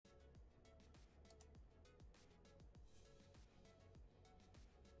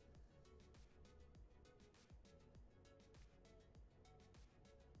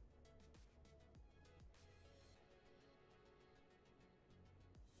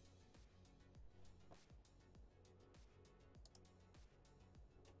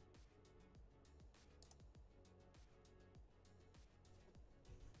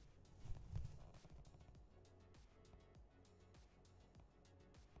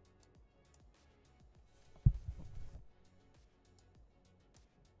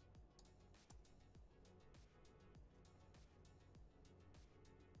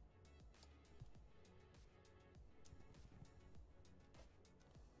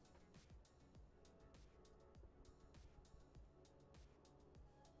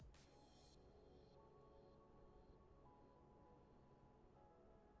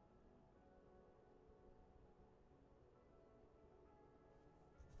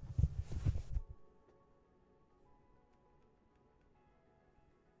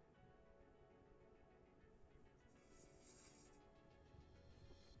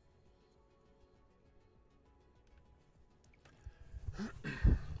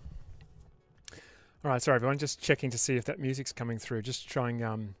All right, sorry everyone, just checking to see if that music's coming through. Just trying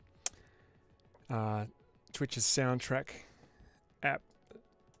Twitch's soundtrack app.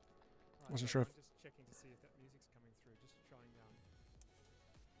 Wasn't sure if... Just checking to see if that music's coming through. Just trying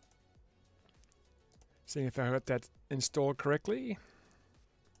seeing if I got that installed correctly.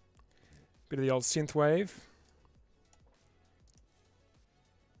 Bit of the old synth wave.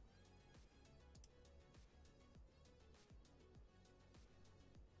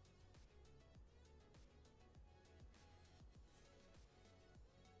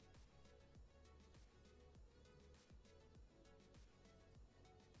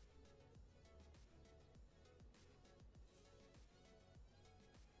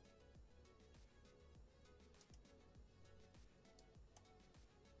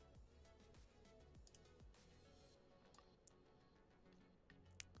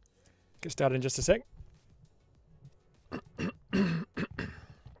 Get started in just a sec.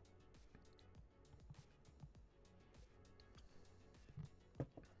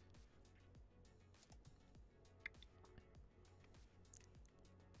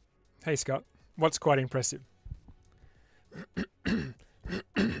 Hey Scott, what's quite impressive?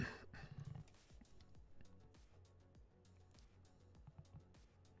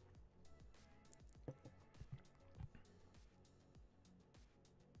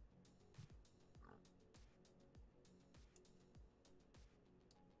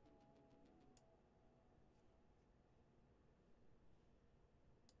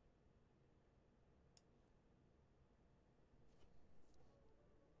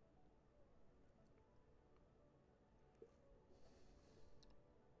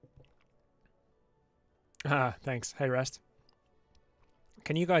 Ah, thanks. Hey Rust.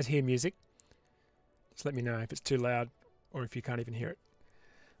 Can you guys hear music? Just let me know if it's too loud or if you can't even hear it.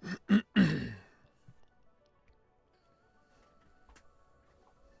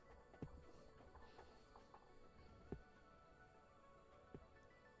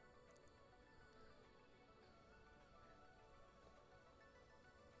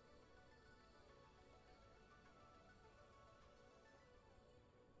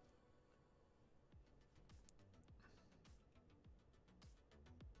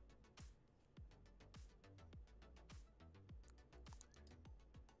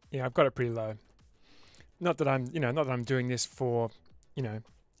 Yeah, I've got it pretty low. Not that I'm doing this for,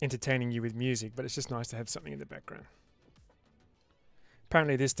 entertaining you with music, but it's just nice to have something in the background.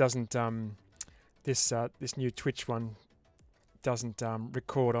 Apparently this doesn't, this new Twitch one doesn't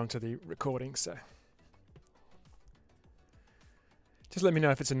record onto the recording, so just let me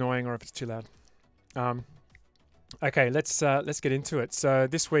know if it's annoying or if it's too loud. Okay, let's get into it. So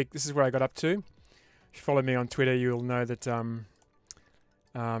this week, this is where I got up to. If you follow me on Twitter, you'll know that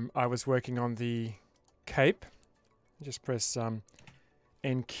I was working on the cape. Just press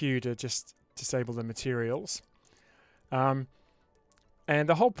NQ to just disable the materials. And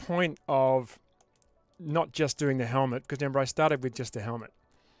the whole point of not just doing the helmet, because remember I started with just the helmet.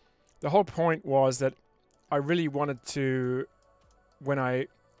 The whole point was that I really wanted to, when I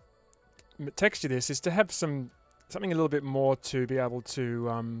text you this, is to have something a little bit more to be able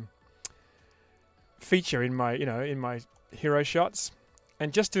to feature in my, in my hero shots.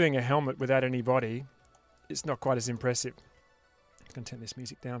 And just doing a helmet without any body, it's not quite as impressive. I'm going to turn this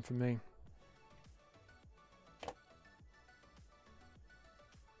music down for me.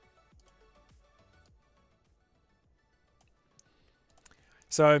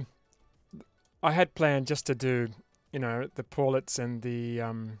 So I had planned just to do, the paulets and the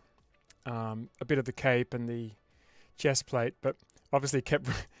a bit of the cape and the chest plate, but obviously kept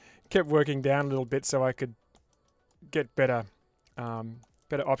working down a little bit so I could get better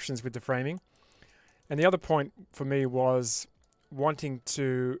options with the framing. And the other point for me was wanting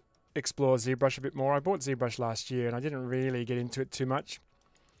to explore ZBrush a bit more. I bought ZBrush last year and I didn't really get into it too much.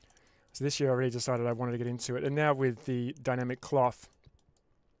 So this year I really decided I wanted to get into it. And now with the dynamic cloth,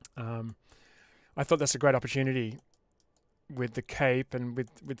 I thought that's a great opportunity with the cape and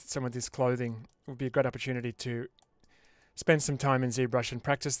with some of this clothing. It would be a great opportunity to spend some time in ZBrush and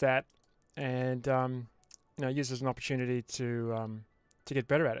practice that and use it as an opportunity to get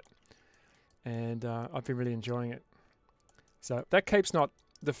better at it. And I've been really enjoying it. So that cape's not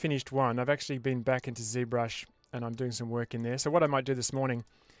the finished one. I've actually been back into ZBrush and I'm doing some work in there. So what I might do this morning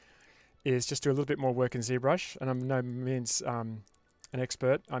is just do a little bit more work in ZBrush. And I'm no means an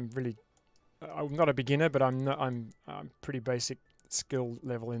expert. I'm not a beginner, but I'm pretty basic skill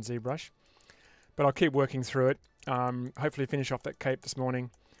level in ZBrush. But I'll keep working through it. Hopefully finish off that cape this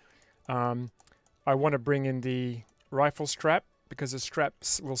morning. I want to bring in the rifle strap because the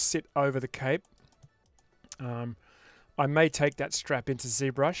straps will sit over the cape. I may take that strap into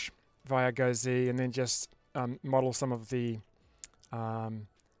ZBrush via GoZ, and then just model some of the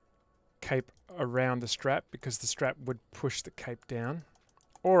cape around the strap, because the strap would push the cape down.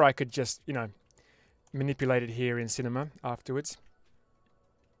 Or I could just, manipulate it here in Cinema afterwards.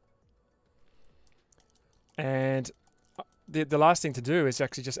 And the last thing to do is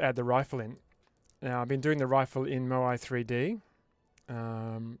actually just add the rifle in. Now, I've been doing the rifle in Moai 3D.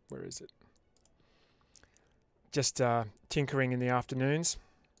 Where is it? Just tinkering in the afternoons.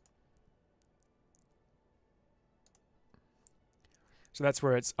 So that's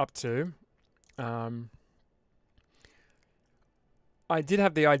where it's up to. I did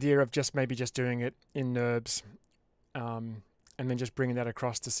have the idea of maybe just doing it in NURBS, and then just bringing that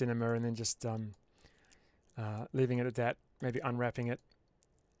across to Cinema, and then just leaving it at that, maybe unwrapping it,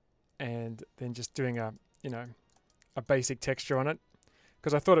 and then just doing a basic texture on it.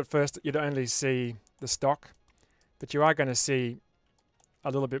 Because I thought at first you'd only see the stock, but you are going to see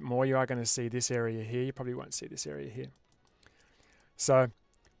a little bit more. You are going to see this area here. You probably won't see this area here. So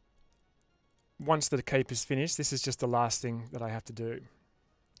once the cape is finished, this is just the last thing that I have to do.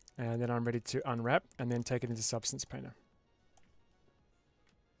 And then I'm ready to unwrap and then take it into Substance Painter.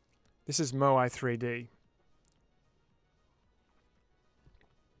 This is Moai 3D.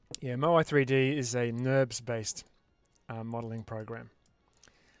 Yeah, Moai 3D is a NURBS-based modeling program.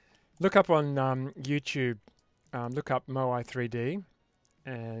 Look up on YouTube, look up Moai 3D,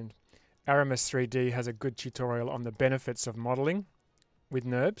 and Aramis 3D has a good tutorial on the benefits of modeling with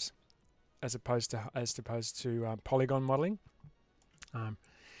NURBS as opposed to polygon modeling.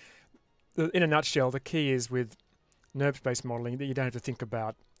 In a nutshell, the key is with NURBS-based modeling that you don't have to think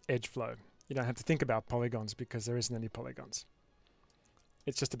about edge flow. You don't have to think about polygons because there isn't any polygons.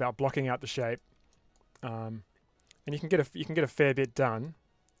 It's just about blocking out the shape, and you can get a fair bit done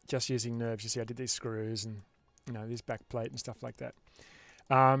just using NURBS. You see, I did these screws and this back plate and stuff like that.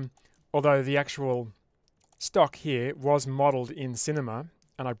 Although the actual stock here was modeled in Cinema,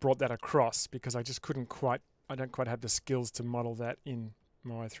 and I brought that across because I just don't quite have the skills to model that in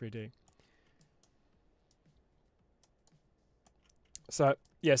Moai 3D. So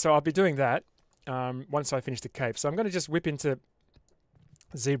yeah, so I'll be doing that once I finish the cape. So I'm going to just whip into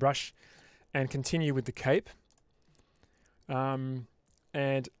ZBrush and continue with the cape. And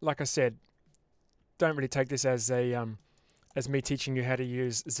like I said, don't really take this as as me teaching you how to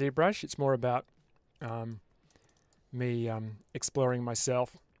use ZBrush. It's more about me exploring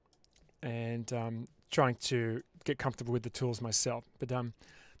myself and trying to get comfortable with the tools myself. But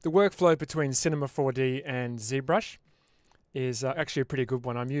the workflow between Cinema 4D and ZBrush is actually a pretty good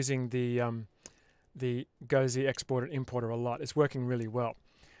one. I'm using the GoZ exporter and importer a lot. It's working really well.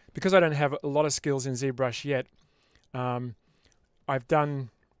 Because I don't have a lot of skills in ZBrush yet, I've done,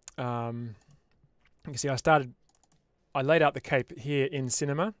 you can see I laid out the cape here in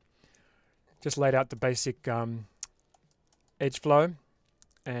Cinema, just laid out the basic edge flow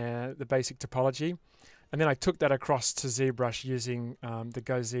and the basic topology, and then I took that across to ZBrush using the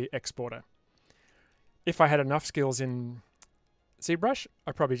GoZ exporter. If I had enough skills in ZBrush,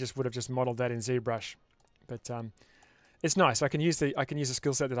 I probably would have just modeled that in ZBrush, but it's nice. I can use the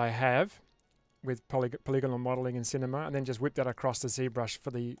skill set that I have with polygonal modeling in Cinema, and then just whip that across to ZBrush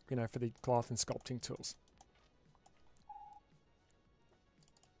for the cloth and sculpting tools.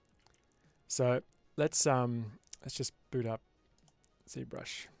 So let's just boot up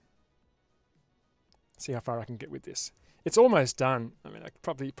ZBrush. See how far I can get with this. It's almost done. I mean, it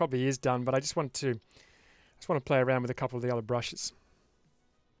probably is done, but I just want to play around with a couple of the other brushes.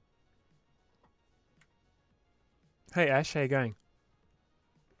 Hey Ash, how you going?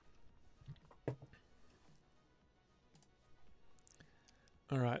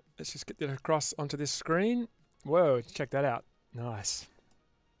 All right, let's just get that across onto this screen. Whoa, check that out. Nice.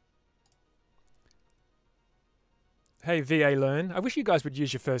 Hey VA Learn. I wish you guys would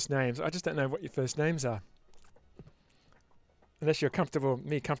use your first names. I just don't know what your first names are. Unless you're comfortable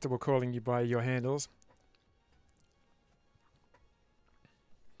calling you by your handles.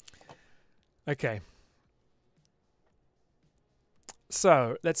 Okay.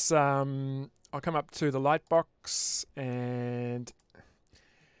 So let's I'll come up to the light box and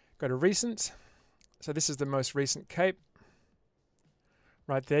go to recent. So this is the most recent cape.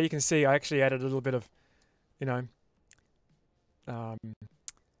 Right there, you can see I actually added a little bit of,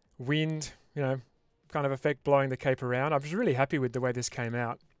 wind, kind of effect blowing the cape around. I was really happy with the way this came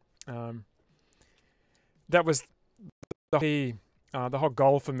out. That was the whole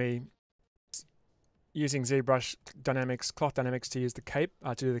goal for me, using ZBrush Dynamics, Cloth Dynamics to use the cape,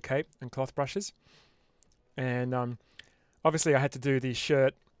 to do the cape and cloth brushes. And obviously I had to do the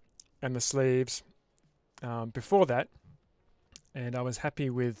shirt and the sleeves before that. and I was happy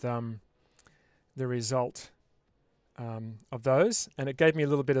with the result of those, and it gave me a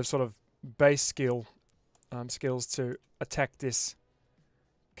little bit of sort of base skills to attack this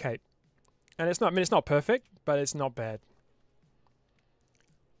cape. And it's not, I mean, it's not perfect, but it's not bad.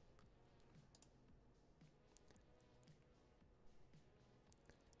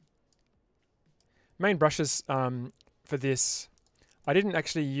 Main brushes for this, I didn't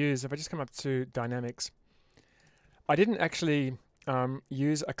actually use, if I just come up to dynamics, I didn't actually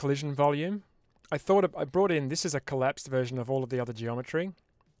use a collision volume. I brought in, this is a collapsed version of all of the other geometry.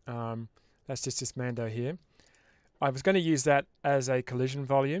 That's just this Mando here. I was going to use that as a collision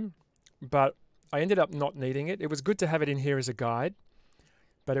volume, but I ended up not needing it. It was good to have it in here as a guide,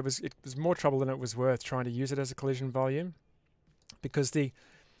 but it was more trouble than it was worth trying to use it as a collision volume, because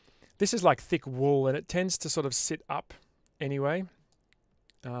this is like thick wool and it tends to sort of sit up anyway,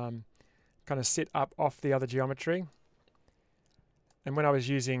 kind of sit up off the other geometry. And when I was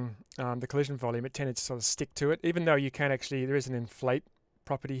using the collision volume, it tended to sort of stick to it, even though you can actually, there is an inflate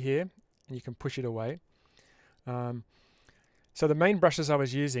property here and you can push it away. So the main brushes I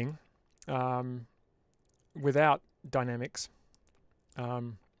was using without dynamics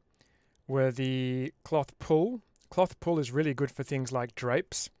were the cloth pull. Cloth pull is really good for things like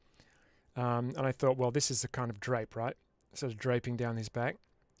drapes. And I thought, well, this is a kind of drape, right? Sort of draping down his back.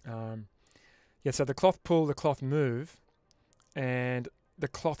 Yeah, so the cloth pull, the cloth move, and the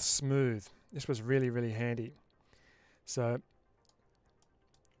cloth smooth. This was really, really handy. So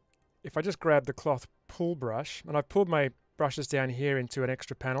if I just grab the cloth pull brush, and I've pulled my brushes down here into an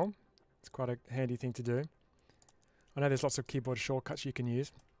extra panel. It's quite a handy thing to do. I know there's lots of keyboard shortcuts you can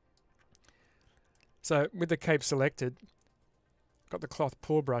use. So with the cape selected, got the cloth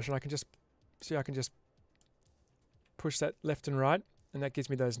pull brush, and I can just see, I can just push that left and right, and that gives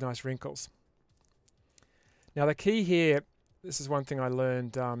me those nice wrinkles. Now the key here, this is one thing I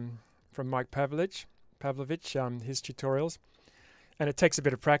learned from Mike Pavlovich, his tutorials, and it takes a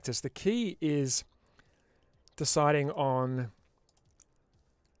bit of practice. The key is deciding on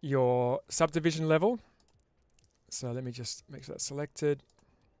your subdivision level. So let me just make sure that's selected.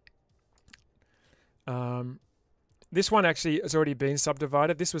 This one actually has already been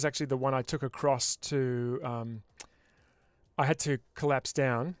subdivided. This was actually the one I took across to, I had to collapse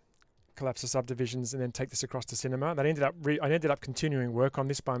the subdivisions and then take this across to cinema. That I ended up continuing work on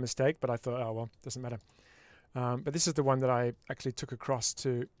this by mistake, but I thought, oh well, doesn't matter. But this is the one that I actually took across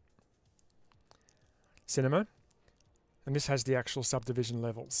to cinema, and this has the actual subdivision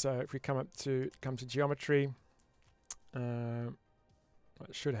level. So if we come to geometry, it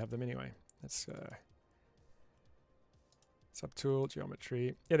should have them anyway. Let's subtool,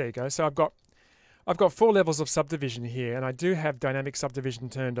 geometry. Yeah, there you go. So I've got 4 levels of subdivision here, and I do have dynamic subdivision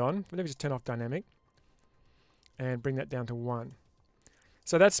turned on. Let me just turn off dynamic and bring that down to 1.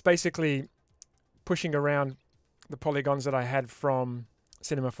 So that's basically pushing around the polygons that I had from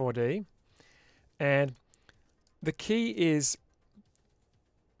Cinema 4D. And the key is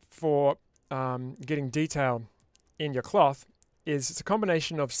for getting detail in your cloth is it's a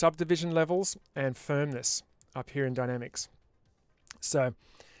combination of subdivision levels and firmness up here in dynamics. So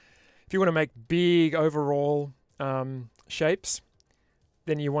if you want to make big overall shapes,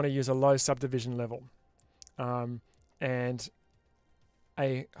 then you want to use a low subdivision level and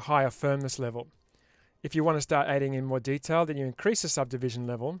a higher firmness level. If you want to start adding in more detail, then you increase the subdivision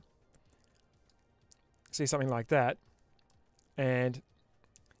level. See something like that. And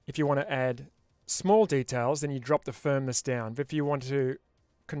if you want to add small details, then you drop the firmness down. But if you want to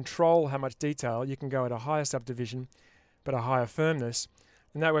control how much detail, you can go at a higher subdivision, but a higher firmness.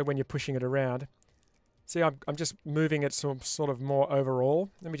 And that way, when you're pushing it around, see, I'm just moving it sort of more overall.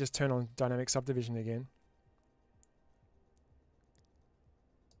 Let me just turn on dynamic subdivision again.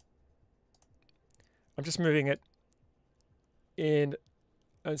 I'm just moving it in.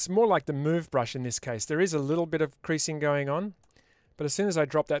 It's more like the move brush in this case. There is a little bit of creasing going on, but as soon as I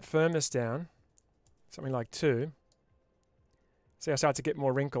drop that firmness down, something like 2, see, I start to get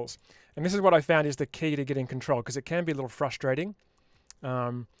more wrinkles. And this is what I found is the key to getting control, because it can be a little frustrating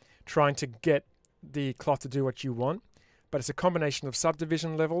trying to get the cloth to do what you want, but it's a combination of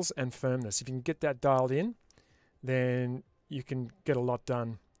subdivision levels and firmness. If you can get that dialed in, then you can get a lot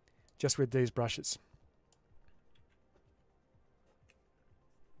done just with these brushes.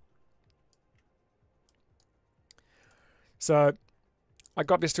 So I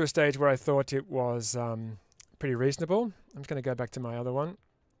got this to a stage where I thought it was pretty reasonable. I'm just going to go back to my other one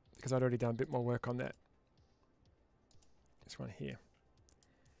because I'd already done a bit more work on that. This one here.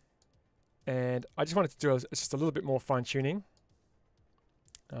 And I just wanted to do just a little bit more fine tuning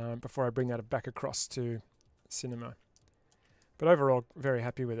before I bring that back across to cinema. But overall, very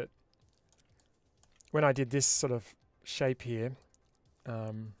happy with it. When I did this sort of shape here,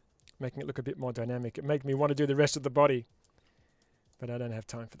 making it look a bit more dynamic, it made me want to do the rest of the body, but I don't have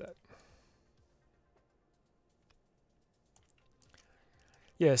time for that.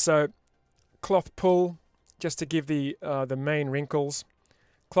 Yeah, so cloth pull, just to give the main wrinkles.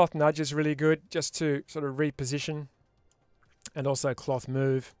 Cloth nudge is really good, just to sort of reposition, and also cloth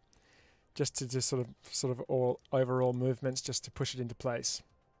move, just to just sort of all overall movements, just to push it into place.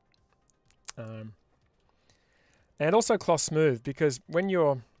 And also cloth smooth, because when you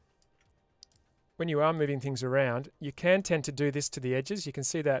are moving things around, you can tend to do this to the edges. You can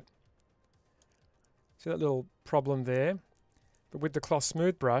see that little problem there. But with the cloth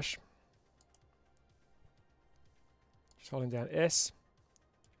smooth brush, just holding down S,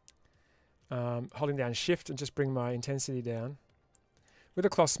 holding down Shift and just bring my intensity down. With a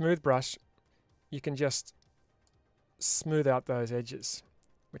cloth smooth brush, you can just smooth out those edges,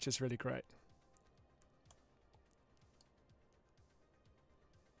 which is really great.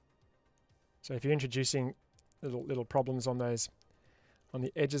 So if you're introducing little problems on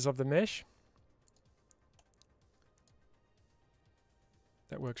the edges of the mesh,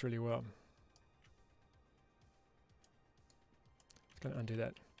 that works really well. Just going to undo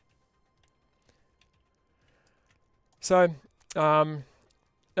that. So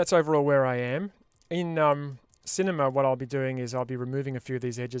that's overall where I am. In Cinema, what I'll be doing is I'll be removing a few of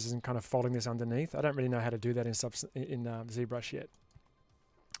these edges and kind of folding this underneath. I don't really know how to do that in ZBrush yet.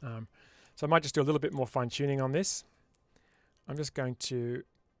 So I might just do a little bit more fine tuning on this. I'm just going to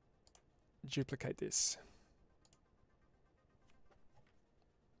duplicate this.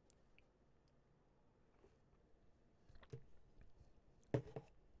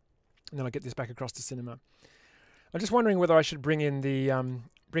 And then I'll get this back across to Cinema. I'm just wondering whether I should bring in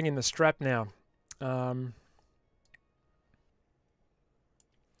the strap now.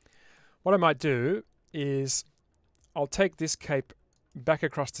 What I might do is I'll take this cape back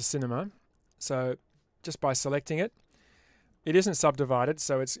across to Cinema. So just by selecting it, it isn't subdivided,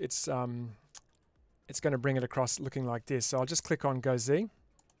 so it's going to bring it across looking like this. So I'll just click on Go Z.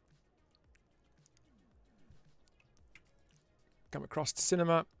 Come across to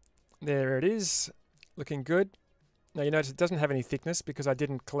Cinema. There it is, looking good. Now you notice it doesn't have any thickness because I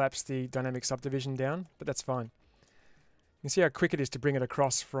didn't collapse the dynamic subdivision down, but that's fine. You can see how quick it is to bring it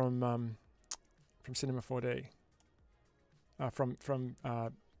across from Cinema 4D. From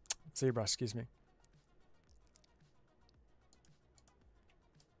ZBrush, excuse me.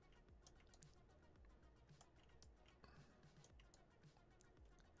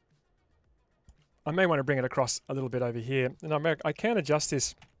 I may want to bring it across a little bit over here, and I can adjust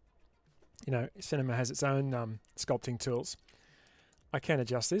this. You know, Cinema has its own sculpting tools. I can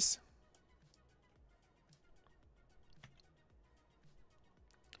adjust this.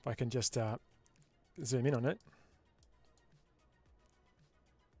 If I can just zoom in on it.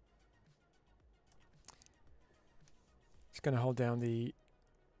 Just going to hold down the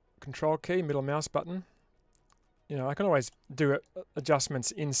Control key, middle mouse button. You know, I can always do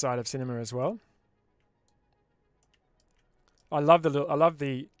adjustments inside of Cinema as well. I love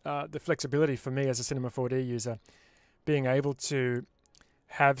the flexibility for me as a Cinema 4D user, being able to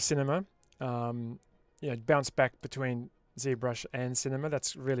have Cinema, you know, bounce back between ZBrush and Cinema.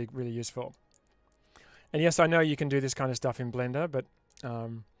 That's really, really useful. And yes, I know you can do this kind of stuff in Blender, but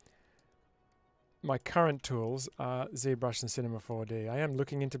my current tools are ZBrush and Cinema 4D. I am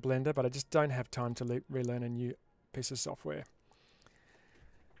looking into Blender, but I just don't have time to relearn a new piece of software.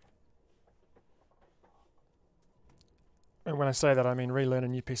 And when I say that, I mean relearn a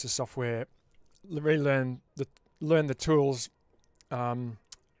new piece of software, learn the tools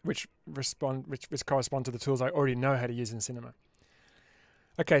which correspond to the tools I already know how to use in Cinema.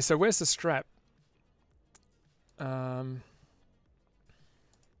 Okay, so where's the strap? What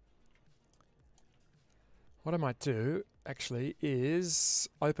I might do actually is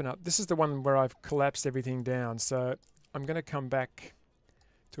open up. This is the one where I've collapsed everything down. So I'm going to come back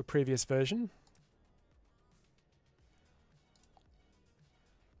to a previous version.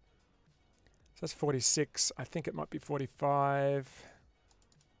 So that's 46. I think it might be 45.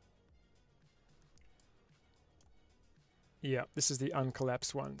 Yeah, this is the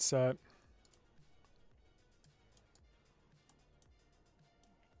uncollapsed one. So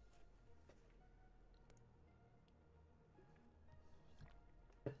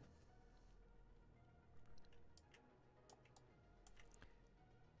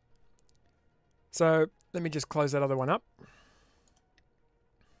let me just close that other one up.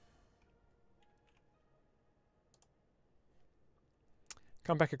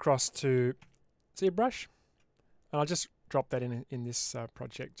 Come back across to ZBrush, and I'll just drop that in this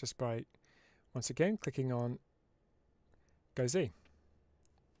project just by, once again, clicking on Go Z.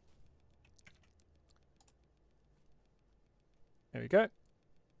 There we go.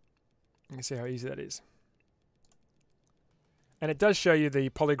 You can see how easy that is. And it does show you the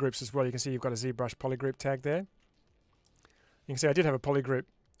polygroups as well. You can see you've got a ZBrush polygroup tag there. You can see I did have a polygroup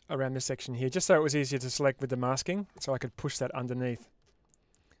around this section here, just so it was easier to select with the masking, so I could push that underneath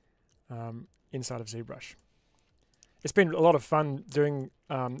inside of ZBrush. It's been a lot of fun doing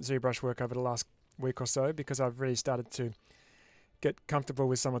ZBrush work over the last week or so, because I've really started to get comfortable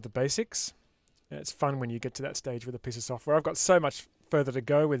with some of the basics. And it's fun when you get to that stage with a piece of software. I've got so much further to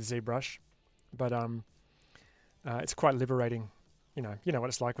go with ZBrush, but it's quite liberating. You know what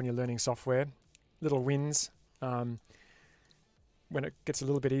it's like when you're learning software. Little wins. When it gets a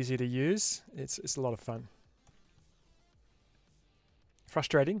little bit easier to use, it's a lot of fun.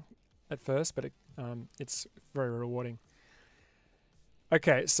 Frustrating at first, but it's very rewarding.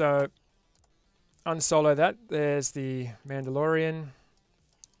 Okay, so unsolo that. There's the Mandalorian.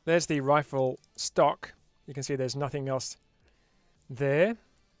 There's the rifle stock. You can see there's nothing else there.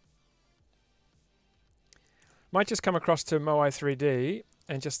 Might just come across to Moai 3D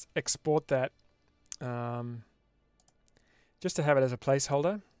and just export that just to have it as a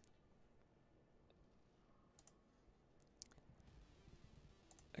placeholder.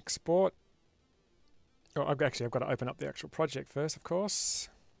 Export. Oh, I've got to open up the actual project first, of course.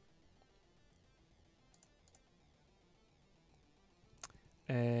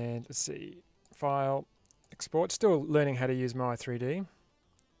 And let's see, file, export. Still learning how to use Moai 3D.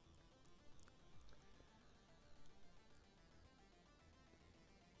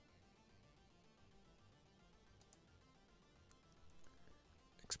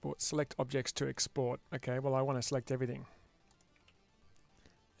 Export, select objects to export. Okay, well I want to select everything.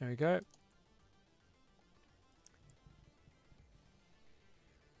 There we go.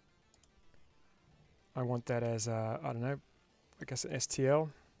 I want that as a, I don't know, I guess an STL.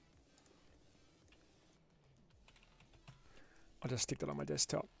 I'll just stick that on my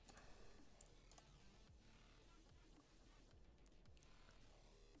desktop.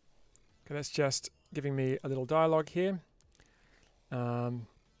 Okay, that's just giving me a little dialogue here.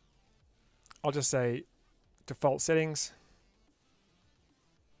 I'll just say default settings.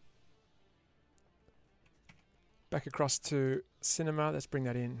 Back across to Cinema. Let's bring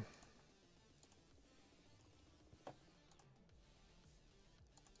that in.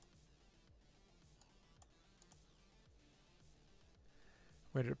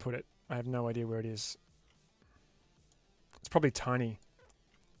 Where did it put it? I have no idea where it is. It's probably tiny.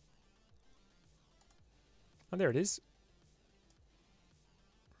 Oh, there it is.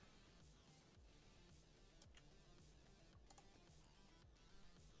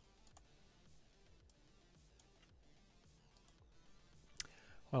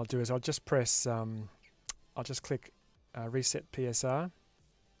 What I'll do is I'll just press, I'll just click reset PSR.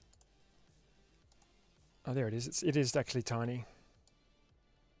 Oh, there it is. It is actually tiny.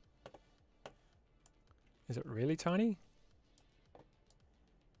 Is it really tiny?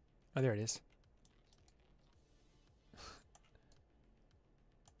 Oh, there it is.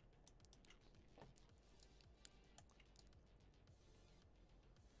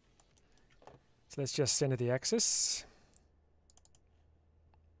 So let's just center the axis.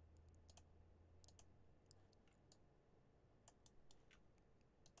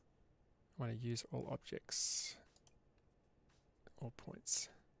 I want to use all objects, all points.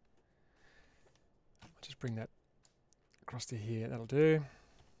 I'll just bring that across to here. That'll do.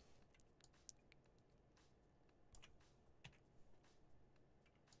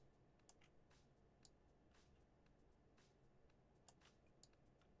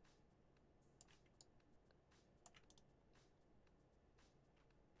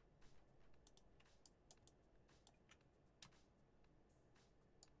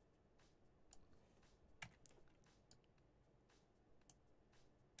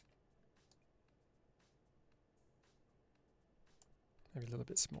 Maybe a little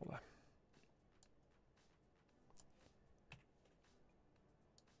bit smaller.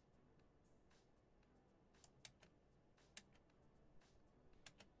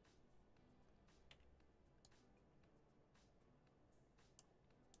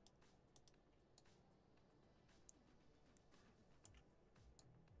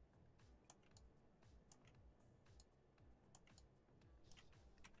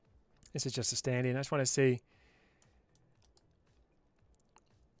 This is just a stand-in. I just want to see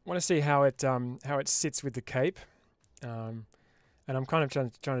how it sits with the cape, and I'm kind of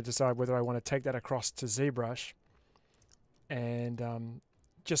trying to decide whether I want to take that across to ZBrush and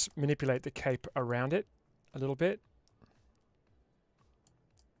just manipulate the cape around it a little bit.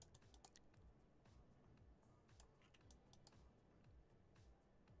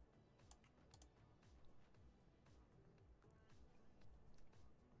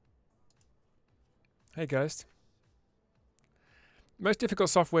 Hey, Ghost. Most difficult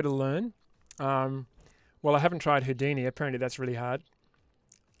software to learn. Well, I haven't tried Houdini. Apparently that's really hard.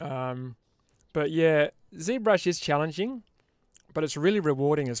 But yeah, ZBrush is challenging, but it's really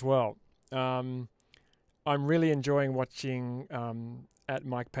rewarding as well. I'm really enjoying watching at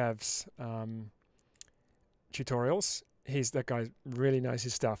Mike Pav's tutorials. That guy really knows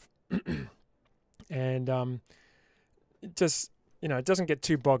his stuff. And it just, it doesn't get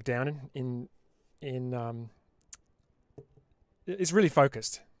too bogged down in it's really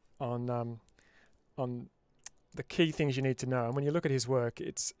focused on the key things you need to know. And when you look at his work,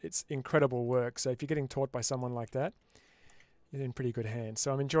 it's incredible work. So if you're getting taught by someone like that, you're in pretty good hands.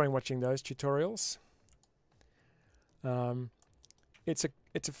 So I'm enjoying watching those tutorials. It's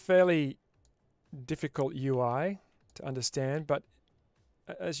a fairly difficult UI to understand, but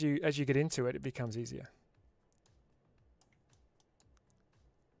as you get into it, it becomes easier.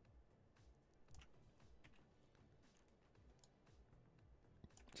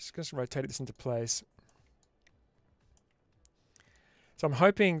 Just going to rotate this into place. So I'm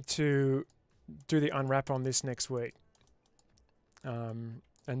hoping to do the unwrap on this next week. And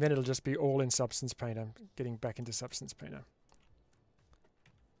then it'll just be all in Substance Painter, getting back into Substance Painter.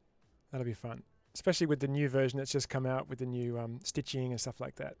 That'll be fun, especially with the new version that's just come out with the new stitching and stuff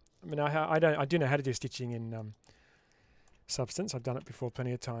like that. I mean, I do know how to do stitching in Substance. I've done it before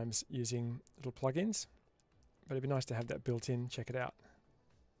plenty of times using little plugins, but it'd be nice to have that built in. Check it out.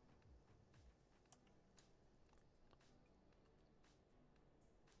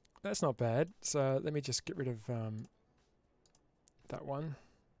 That's not bad. So let me just get rid of that one.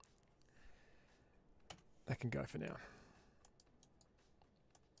 That can go for now.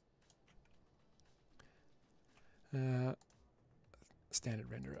 Standard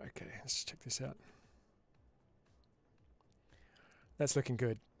renderer. Okay, let's check this out. That's looking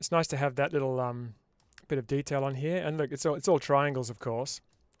good. It's nice to have that little bit of detail on here. And look, it's all triangles, of course.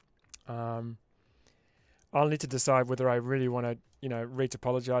 I'll need to decide whether I really want to,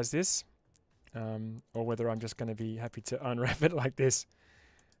 retopologize this, or whether I'm just going to be happy to unwrap it like this.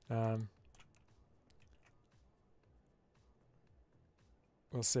 We'll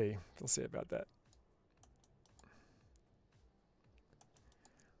see. We'll see about that.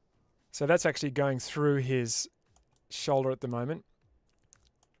 So that's actually going through his shoulder at the moment.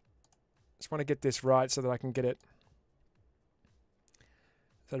 Just want to get this right so that I can get it.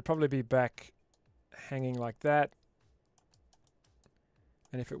 So it'll probably be back hanging like that.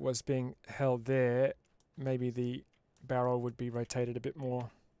 And if it was being held there, maybe the barrel would be rotated a bit more.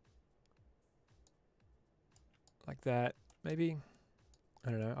 Like that, maybe. I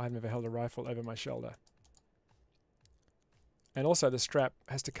don't know, I've never held a rifle over my shoulder. And also the strap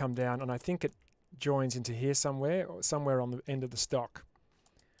has to come down, and I think it joins into here somewhere, or somewhere on the end of the stock.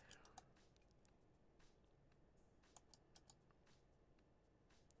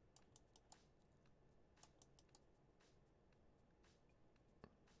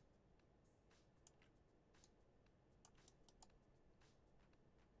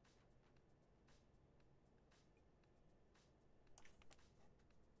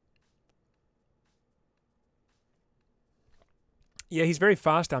 Yeah, he's very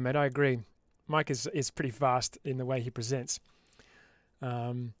fast, Ahmed. I agree. Mike is pretty fast in the way he presents.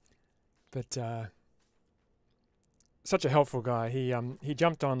 But such a helpful guy. He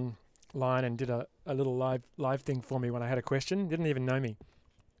jumped online and did a little live thing for me when I had a question. Didn't even know me.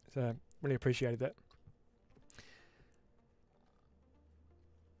 So really appreciated that.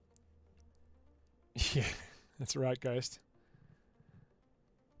 Yeah, that's right, Ghost.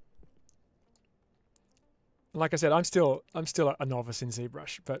 Like I said, I'm still a novice in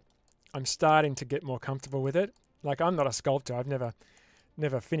ZBrush, but I'm starting to get more comfortable with it. Like, I'm not a sculptor. I've never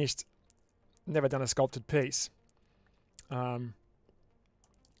done a sculpted piece. But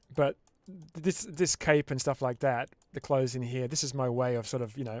this cape and stuff like that, the clothes in here, this is my way of sort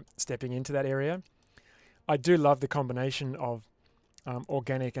of, stepping into that area. I do love the combination of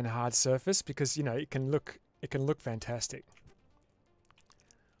organic and hard surface because, it can look fantastic.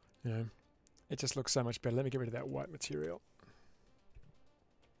 It just looks so much better. Let me get rid of that white material.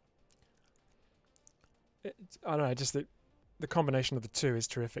 I don't know, just the combination of the two is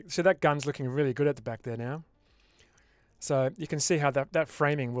terrific. So that gun's looking really good at the back there now. So you can see how that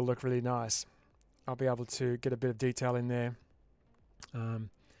framing will look really nice. I'll be able to get a bit of detail in there.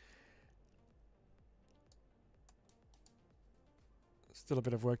 Still a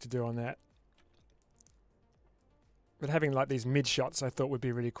bit of work to do on that. But having like these mid shots I thought would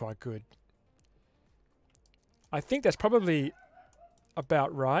be really quite good. I think that's probably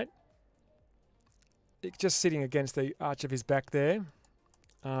about right. It's just sitting against the arch of his back there.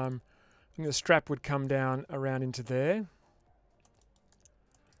 And the strap would come down around into there.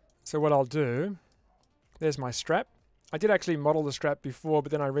 So what I'll do, there's my strap. I did actually model the strap before,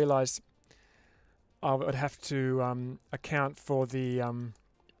 but then I realized I would have to account for the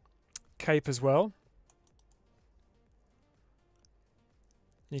cape as well.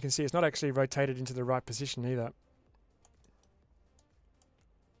 You can see it's not actually rotated into the right position either.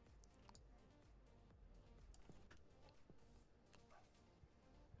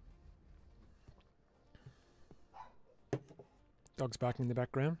 Dog's barking in the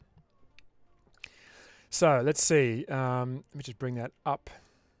background. So let's see. Let me just bring that up.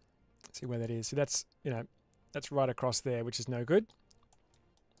 See where that is. So that's, that's right across there, which is no good.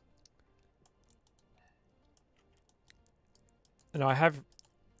 And I have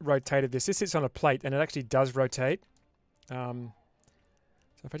rotated this. This sits on a plate, and it actually does rotate. So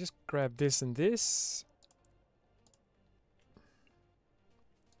if I just grab this and this,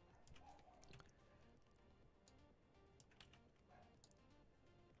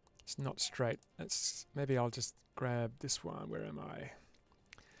 it's not straight. Maybe I'll just grab this one. Where am I?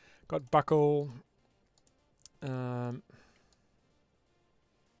 Got buckle. And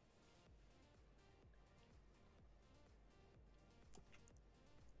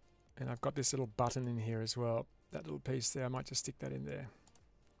I've got this little button in here as well. That little piece there, I might just stick that in there.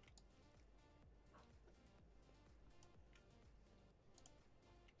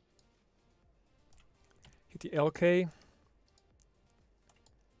 Hit the L key.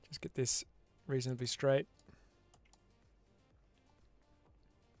 Just get this reasonably straight.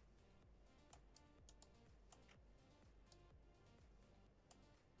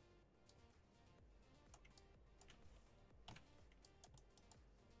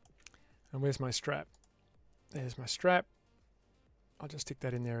 And where's my strap? There's my strap. I'll just stick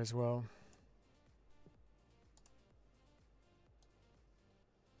that in there as well.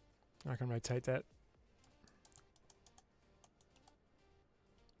 I can rotate that.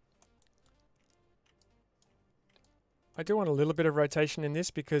 I do want a little bit of rotation in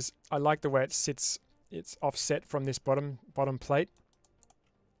this because I like the way it sits. It's offset from this bottom plate.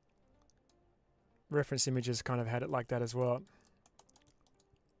 Reference images kind of had it like that as well.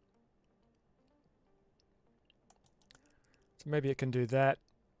 So maybe it can do that.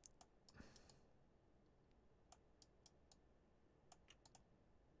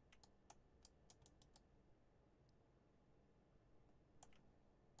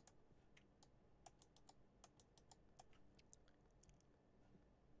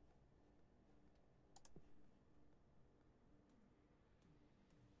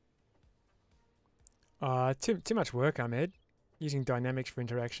 Too much work, Ahmed. Using dynamics for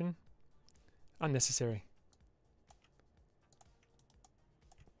interaction. Unnecessary.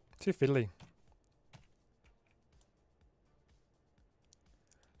 Too fiddly.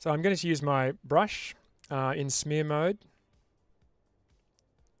 So I'm going to use my brush in smear mode.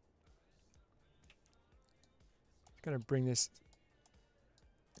 Going to bring this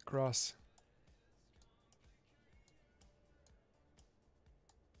across.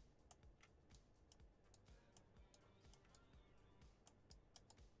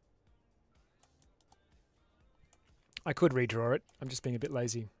 I could redraw it. I'm just being a bit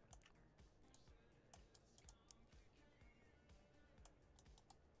lazy.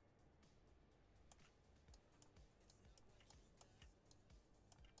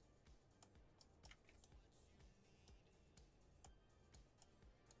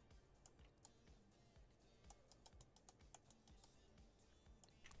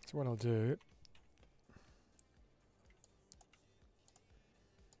 So what I'll do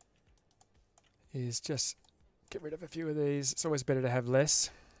is just get rid of a few of these. It's always better to have less.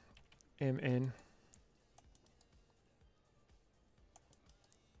 MN.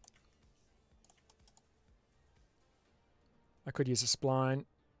 I could use a spline.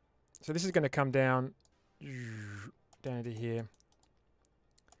 So this is going to come down into here.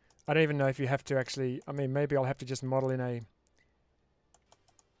 I don't even know if you have to actually, I mean, maybe I'll have to just model in a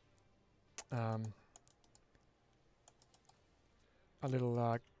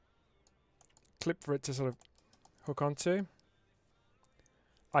little clip for it to sort of hook onto.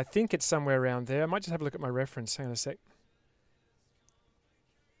 I think it's somewhere around there. I might just have a look at my reference. Hang on a sec.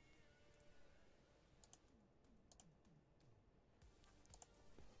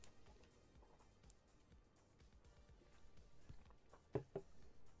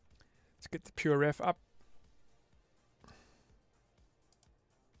 Let's get the pure ref up.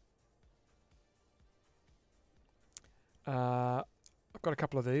 I've got a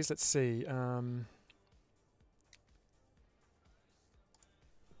couple of these. Let's see. I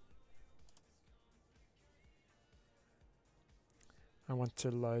want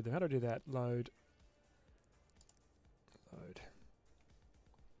to load them. How do I do that? Load.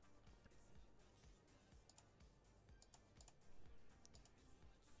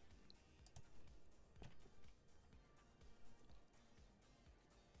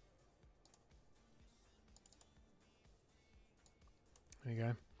 There you go.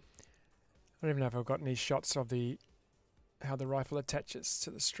 I don't even know if I've got any shots of how the rifle attaches to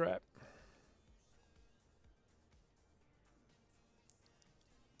the strap.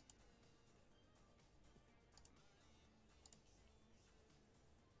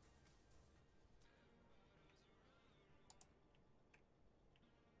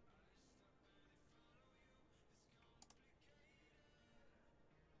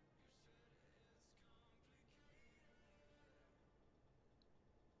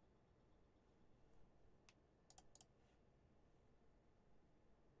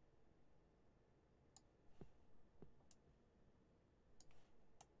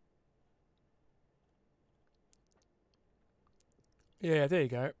 Yeah, there you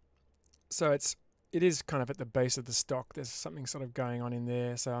go. So it is kind of at the base of the stock. There's something sort of going on in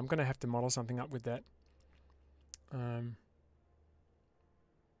there. So I'm going to have to model something up with that.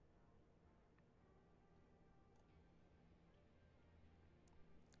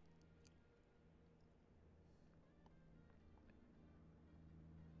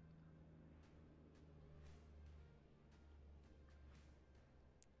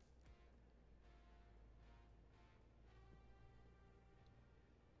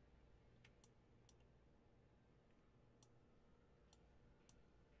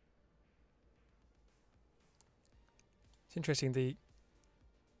 It's interesting, the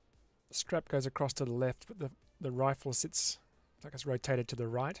strap goes across to the left, but the rifle sits like it's rotated to the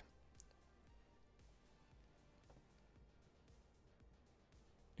right.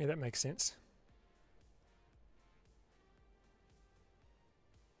 Yeah, that makes sense.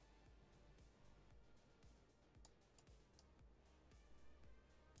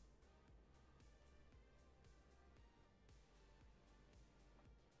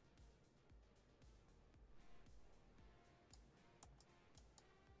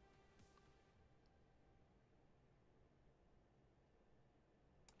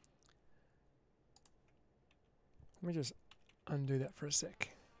 Let me just undo that for a sec.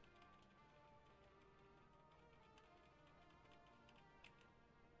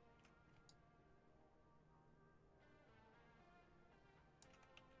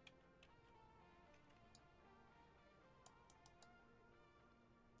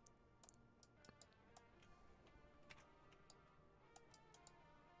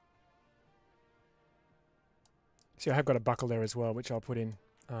 See, I have got a buckle there as well, which I'll put in.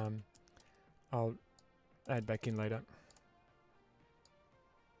 I'll add back in later.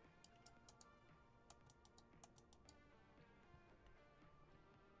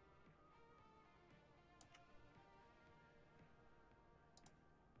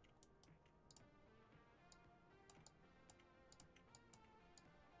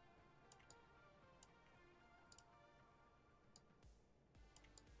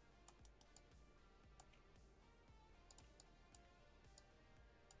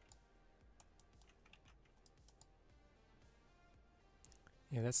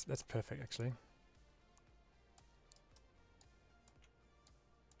 Yeah, that's perfect actually.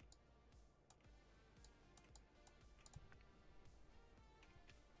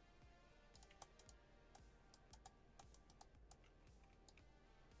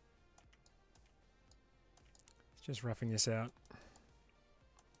 Just roughing this out.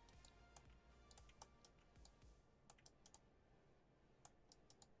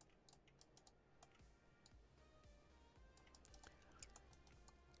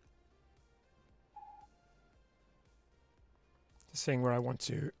 Just seeing where I want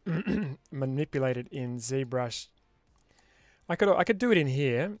to manipulate it in ZBrush. I could do it in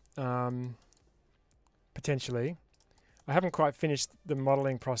here, potentially. I haven't quite finished the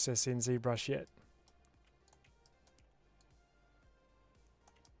modeling process in ZBrush yet.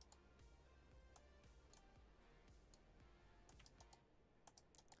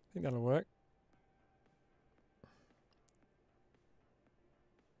 I think that'll work.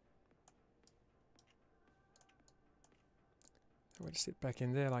 I'm going to sit back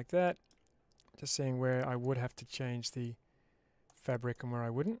in there like that. Just seeing where I would have to change the fabric and where I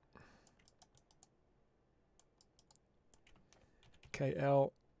wouldn't.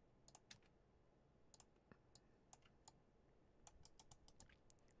 KL.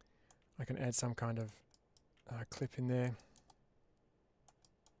 I can add some kind of clip in there.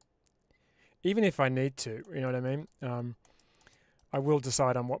 Even if I need to, you know what I mean? I will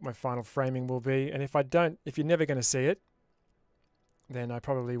decide on what my final framing will be. And if I don't, if you're never going to see it, then I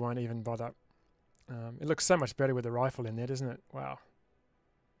probably won't even bother. It looks so much better with the rifle in there, doesn't it? Wow.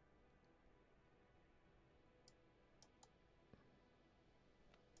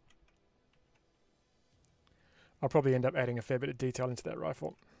 I'll probably end up adding a fair bit of detail into that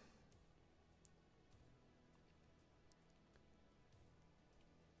rifle.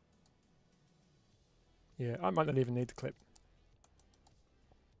 Yeah, I might not even need the clip.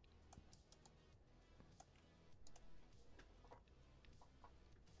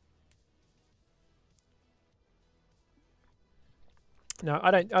 No,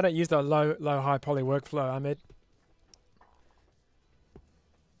 I don't use the low high poly workflow, Ahmed.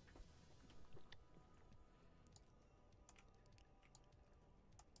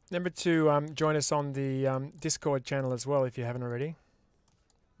 Remember to join us on the Discord channel as well if you haven't already.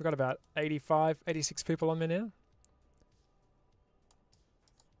 We've got about 85, 86 people on there now.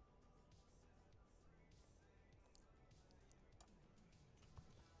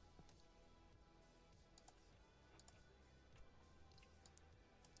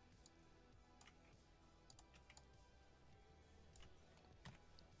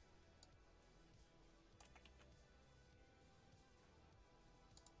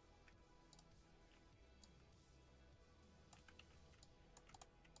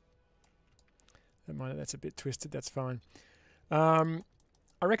 Don't mind it, that's a bit twisted, that's fine. I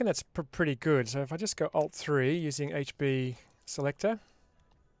reckon that's pretty good. So if I just go Alt-3 using HB selector,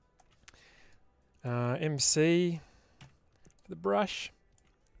 MC for the brush,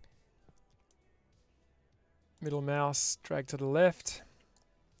 middle mouse, drag to the left.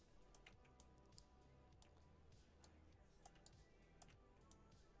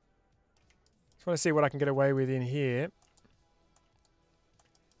 Just want to see what I can get away with in here.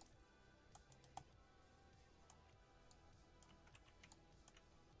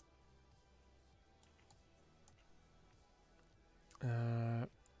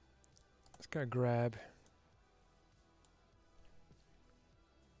 Let's go grab.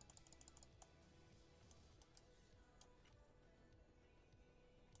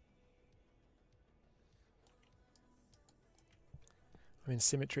 I'm in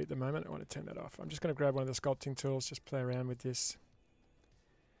symmetry at the moment. I want to turn that off. I'm just going to grab one of the sculpting tools, just play around with this.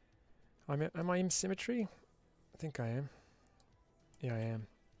 Am I in symmetry? I think I am. Yeah, I am.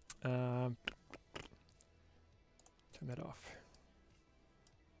 Turn that off.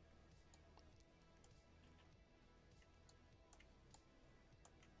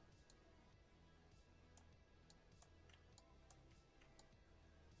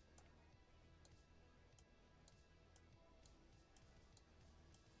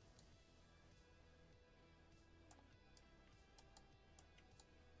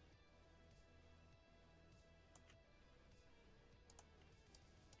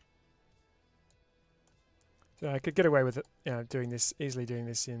 So I could get away with it, doing this easily, doing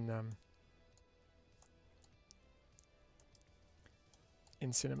this in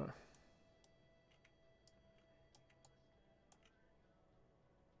cinema.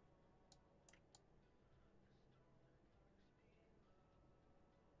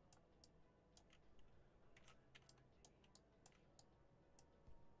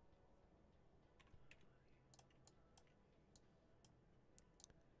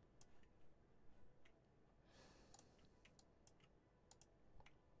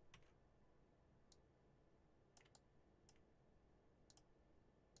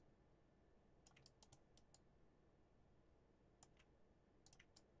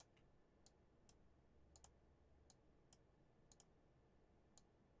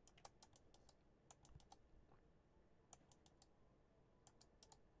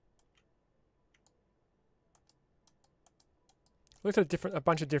 Looked at a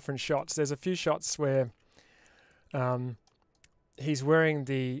bunch of different shots. There's a few shots where he's wearing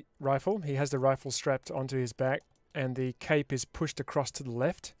the rifle. He has the rifle strapped onto his back, and the cape is pushed across to the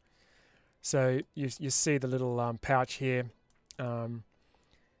left. So you see the little pouch here, and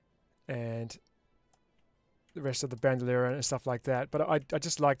the rest of the bandolier and stuff like that. But I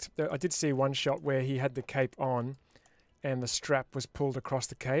just liked. I did see one shot where he had the cape on, and the strap was pulled across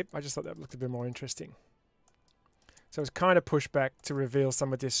the cape. I just thought that looked a bit more interesting. So it's kind of pushed back to reveal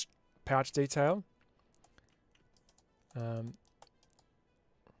some of this pouch detail.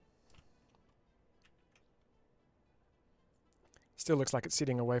 Still looks like it's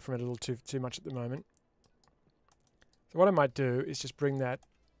sitting away from it a little too much at the moment. So what I might do is just bring that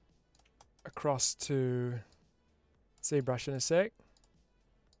across to ZBrush in a sec.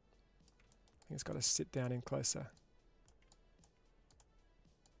 I think it's got to sit down in closer.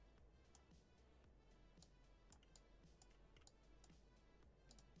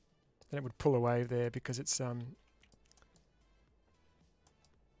 Then it would pull away there because it's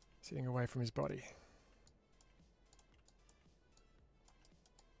sitting away from his body.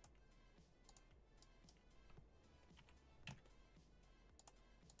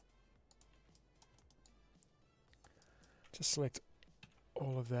 Just select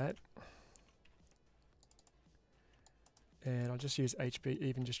all of that. And I'll just use HB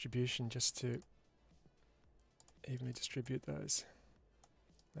even distribution just to evenly distribute those.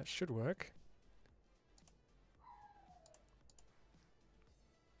 That should work.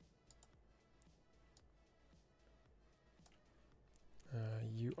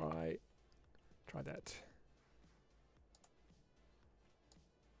 UI, try that.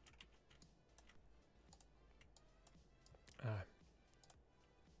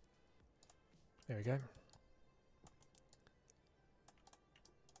 There we go.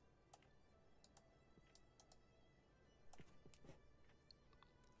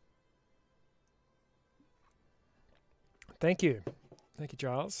 Thank you. Thank you,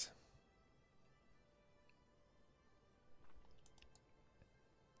 Giles.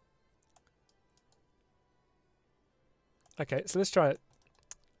 Okay, so let's try it.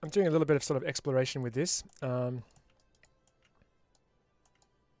 I'm doing a little bit of sort of exploration with this.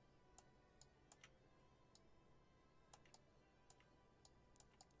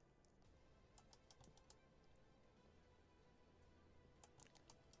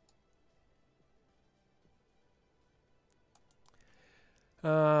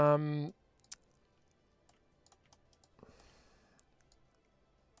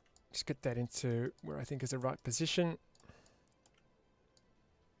 Just get that into where I think is the right position.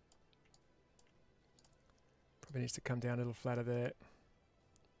 Probably needs to come down a little flatter there.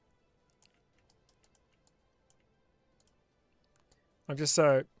 I'm just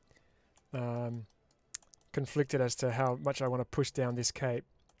so conflicted as to how much I want to push down this cape,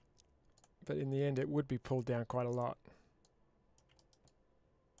 but in the end it would be pulled down quite a lot.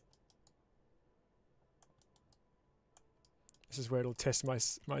 This is where it'll test my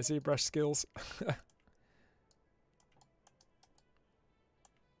ZBrush skills.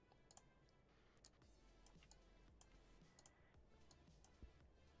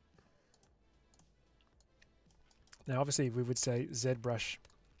 Now obviously we would say ZBrush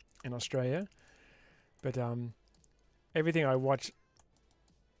in Australia, but everything I watch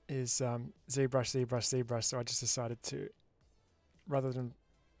is ZBrush, so I just decided to, rather than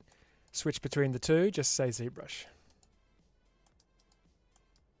switch between the two, just say ZBrush.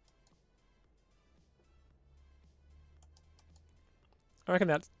 I reckon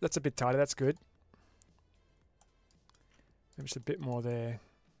that's a bit tighter, that's good. Maybe just a bit more there.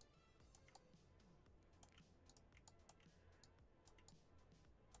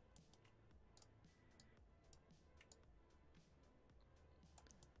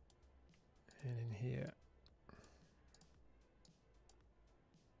 And in here.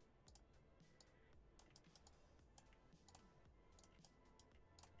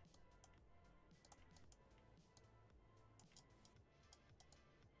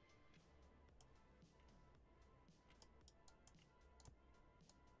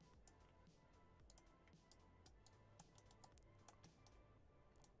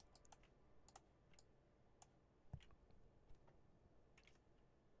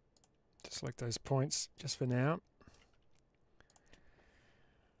 Select those points just for now.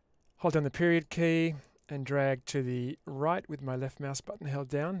 Hold down the period key and drag to the right with my left mouse button held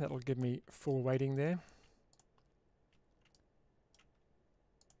down. That'll give me full weighting there.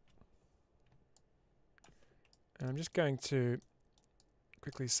 And I'm just going to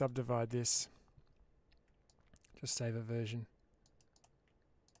quickly subdivide this. Just save a version.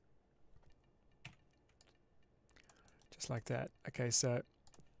 Just like that. Okay, so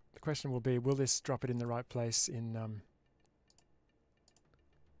the question will be, will this drop it in the right place in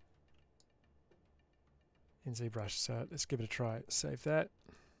ZBrush? So let's give it a try. Save that.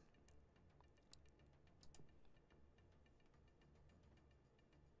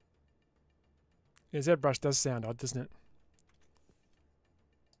 Yeah, ZBrush does sound odd, doesn't it?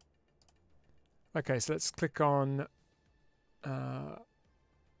 Okay, so let's click on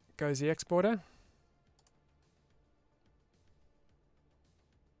Goes the Exporter.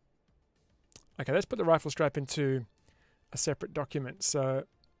 Okay, let's put the rifle strap into a separate document. So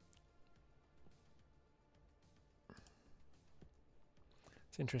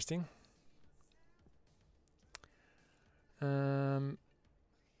it's interesting. How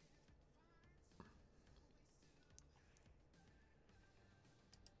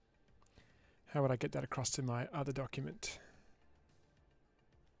would I get that across to my other document?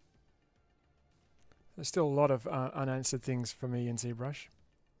 There's still a lot of unanswered things for me in ZBrush.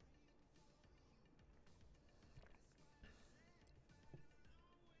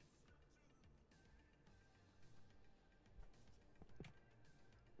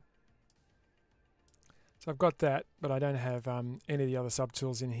 So I've got that, but I don't have any of the other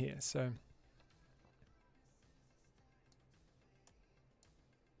subtools in here. So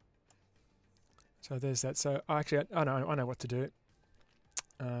there's that. So actually, I know what to do.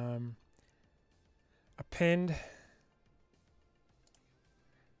 Append,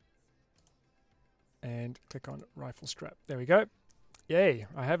 and click on rifle strap. There we go. Yay,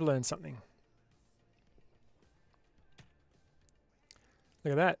 I have learned something.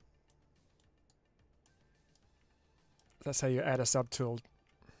 Look at that. That's how you add a subtool.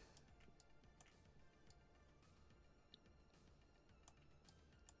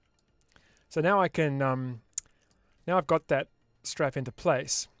 So now I can, now I've got that strap into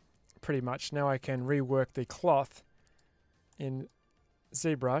place, pretty much. Now I can rework the cloth in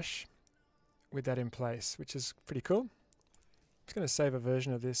ZBrush with that in place, which is pretty cool. I'm just going to save a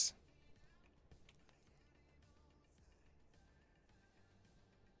version of this.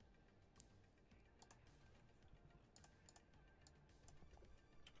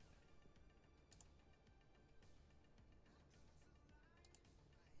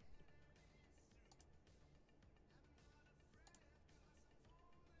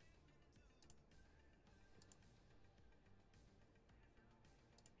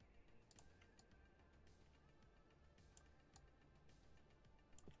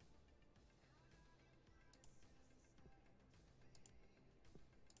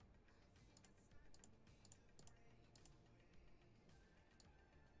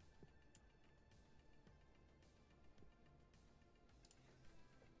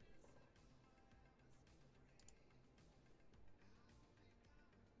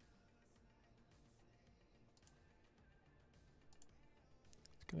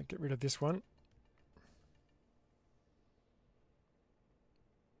 Going to get rid of this one.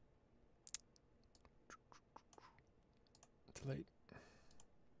 Delete.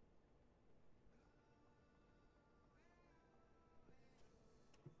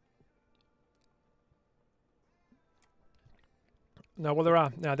 No, well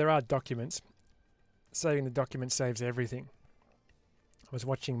there are documents. Saving the document saves everything. I was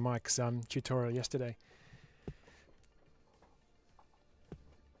watching Mike's tutorial yesterday.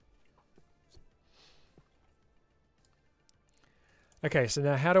 Okay, so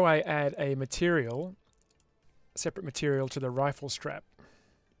now how do I add a material, separate material to the rifle strap?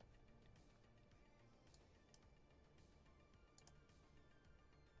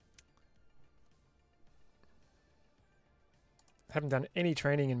 Haven't done any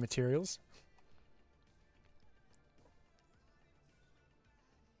training in materials.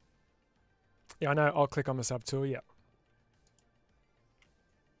 Yeah, I know, I'll click on the subtool, yeah.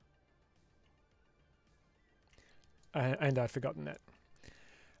 And I'd forgotten that.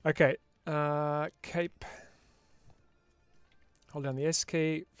 Okay, cape. Hold down the S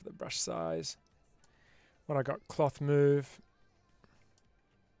key for the brush size. What I got, cloth move.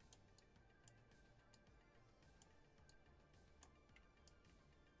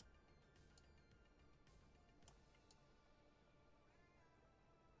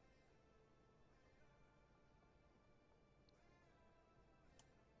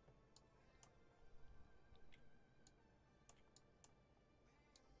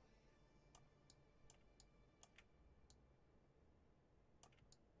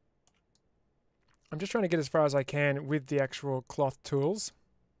 I'm just trying to get as far as I can with the actual cloth tools.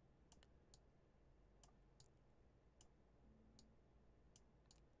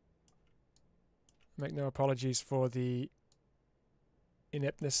 Make no apologies for the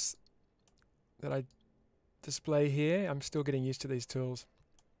ineptness that I display here. I'm still getting used to these tools.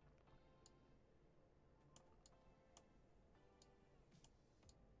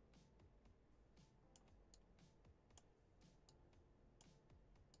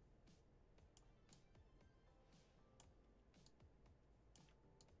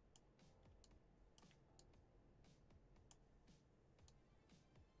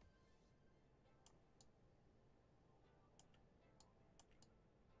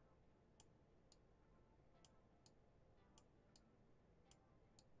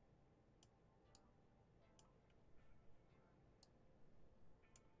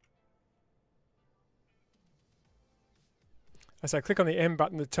 So I click on the M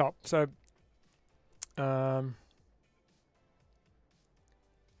button at the top. So not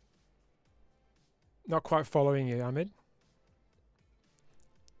quite following you, Ahmed.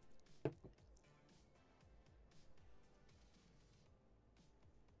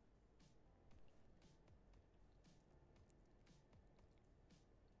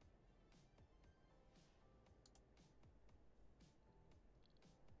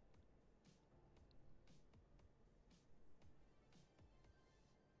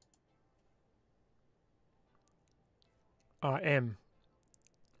 M.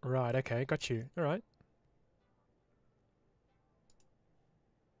 Right, okay, got you. All right.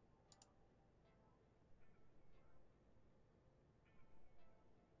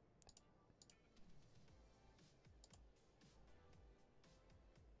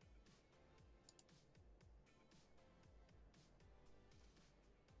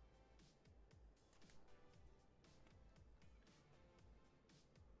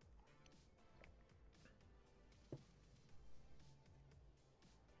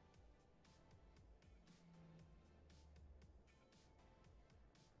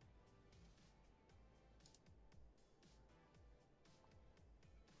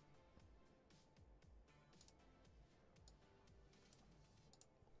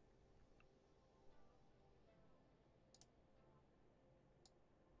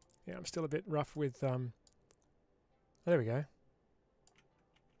 Yeah, I'm still a bit rough with... Oh, there we go.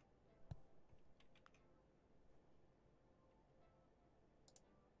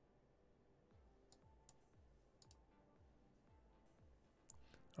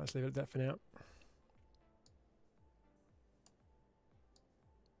 Let's leave it at that for now.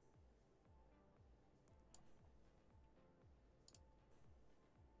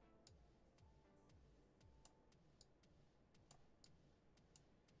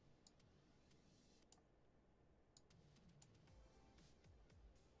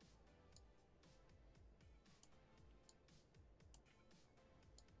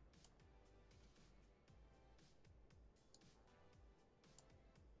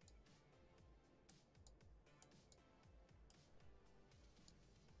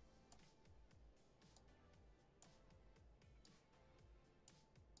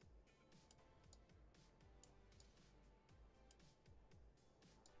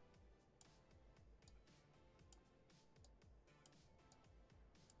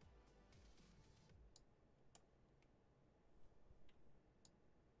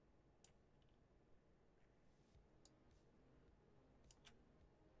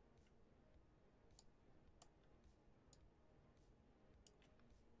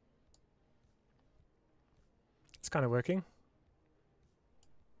 It's kind of working.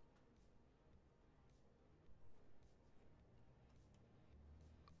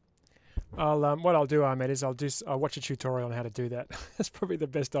 What I'll do, Ahmed, is I'll watch a tutorial on how to do that. That's probably the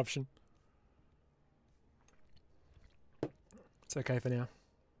best option. It's okay for now.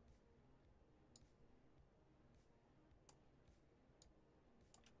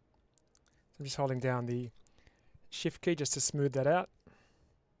 I'm just holding down the Shift key just to smooth that out.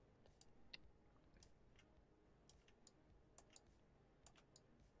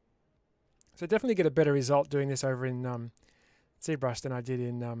 So definitely get a better result doing this over in ZBrush than I did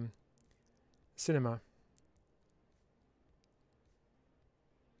in Cinema.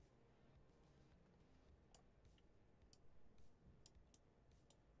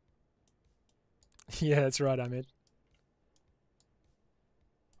 Yeah, that's right, Ahmed.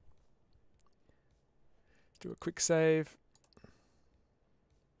 Do a quick save.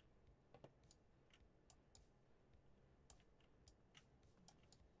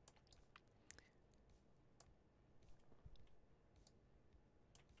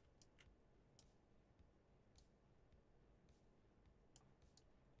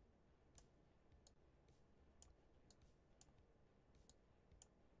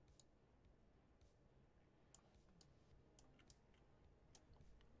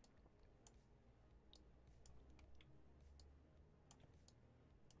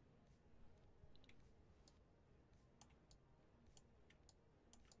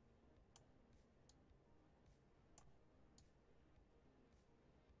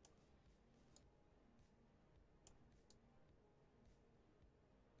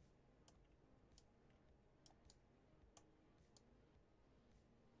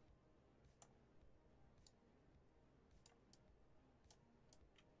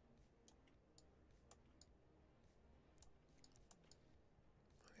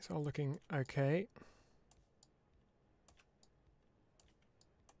 It's all looking okay.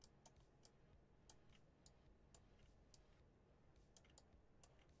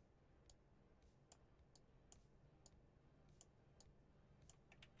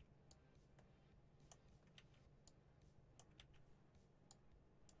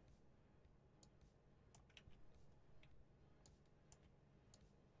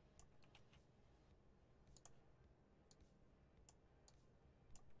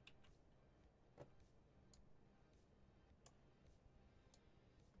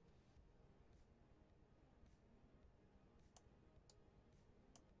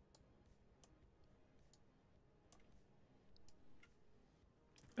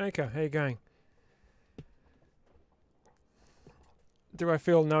 Okay, how you going? do I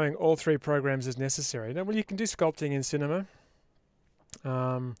feel knowing all 3 programs is necessary? No, well, you can do sculpting in Cinema. There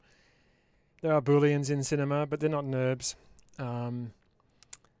are booleans in Cinema, but they're not NURBS. I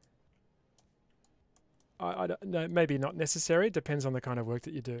don't know, maybe not necessary. It depends on the kind of work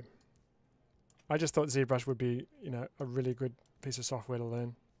that you do. I just thought ZBrush would be, a really good piece of software to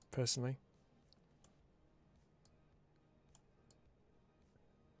learn, personally.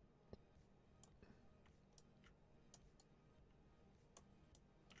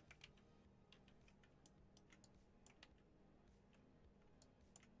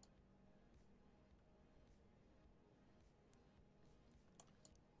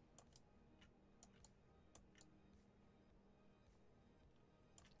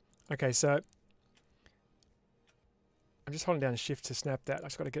 Okay, so I'm just holding down Shift to snap that. I've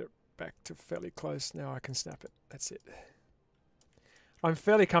just got to get it back to fairly close. Now I can snap it. That's it. I'm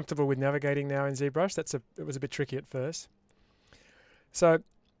fairly comfortable with navigating now in ZBrush. It was a bit tricky at first. So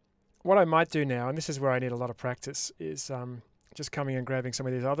what I might do now, and this is where I need a lot of practice, is just coming and grabbing some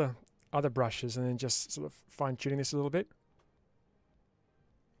of these other brushes and then just sort of fine-tuning this a little bit.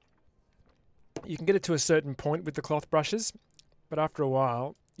 You can get it to a certain point with the cloth brushes, but after a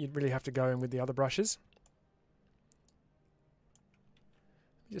while, you'd really have to go in with the other brushes.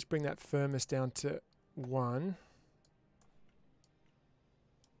 Just bring that firmness down to 1.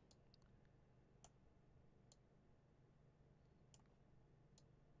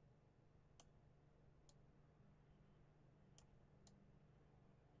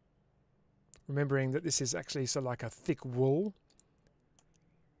 Remembering that this is actually sort of like a thick wool.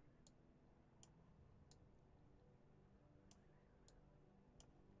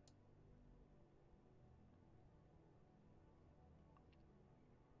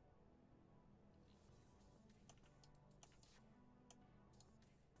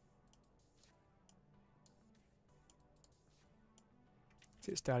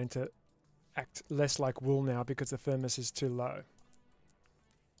 See, it's starting to act less like wool now because the firmness is too low.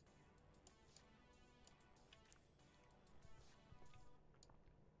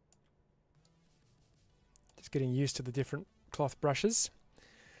 Just getting used to the different cloth brushes.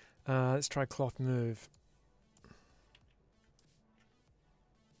 Let's try Cloth Move.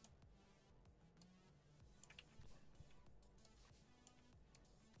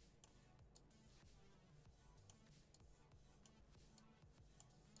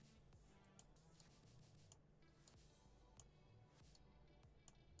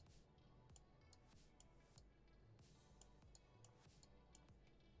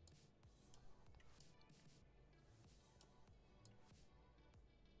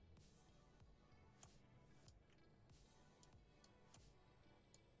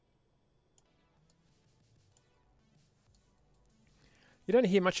 You don't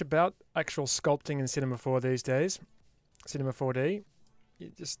hear much about actual sculpting in Cinema 4 these days. Cinema 4D.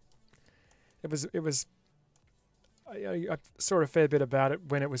 I saw a fair bit about it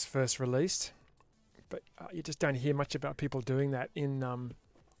when it was first released, but you just don't hear much about people doing that in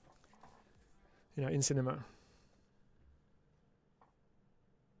in Cinema.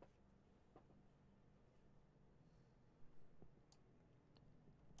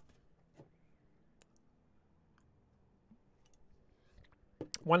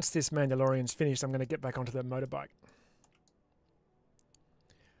 Once this Mandalorian's finished, I'm going to get back onto the motorbike.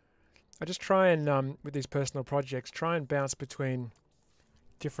 I just try and, with these personal projects, try and bounce between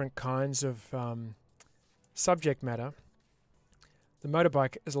different kinds of subject matter. The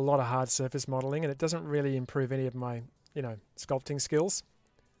motorbike is a lot of hard surface modeling, and it doesn't really improve any of my, sculpting skills.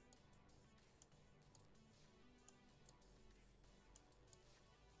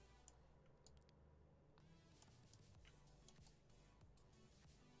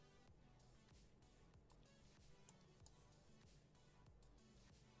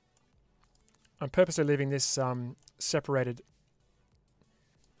 I'm purposely leaving this separated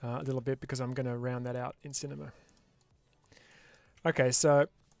a little bit because I'm going to round that out in Cinema. Okay, so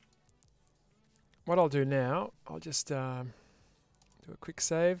what I'll do now, I'll just do a quick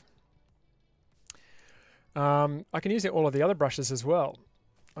save. I can use all of the other brushes as well.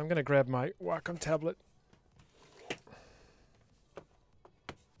 I'm going to grab my Wacom tablet.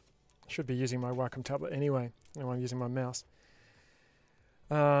 Should be using my Wacom tablet anyway, and I'm using my mouse.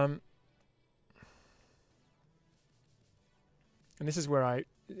 And this is where I'm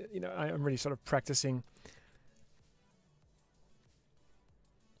really sort of practicing.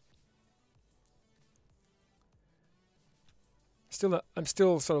 I'm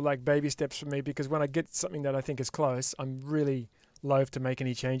still sort of like baby steps for me, because when I get something that I think is close, I'm really loath to make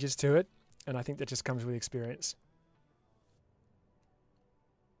any changes to it, and I think that just comes with experience.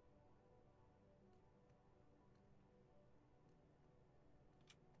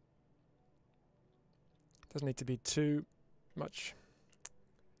 Doesn't need to be too much.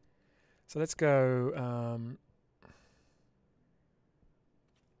 So let's go,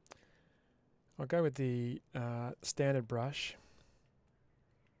 I'll go with the standard brush.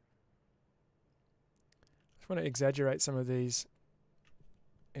 I just want to exaggerate some of these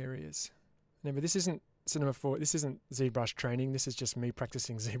areas. Remember, this isn't Cinema 4, this isn't ZBrush training, this is just me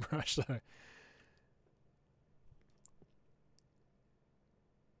practicing ZBrush. So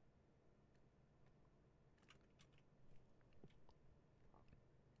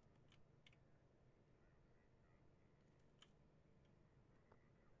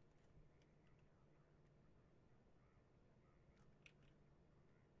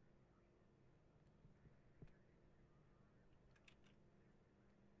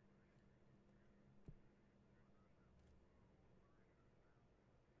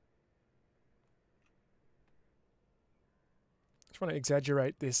just want to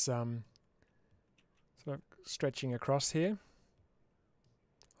exaggerate this sort of stretching across here.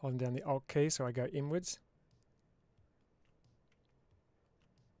 Holding down the Alt key so I go inwards.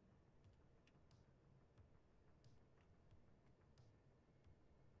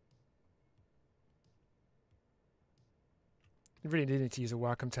 You really need to use a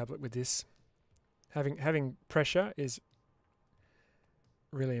Wacom tablet with this. Having pressure is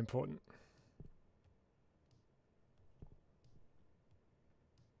really important.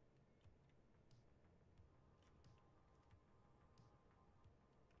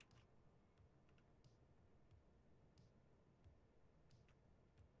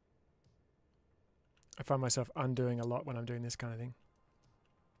 I find myself undoing a lot when I'm doing this kind of thing.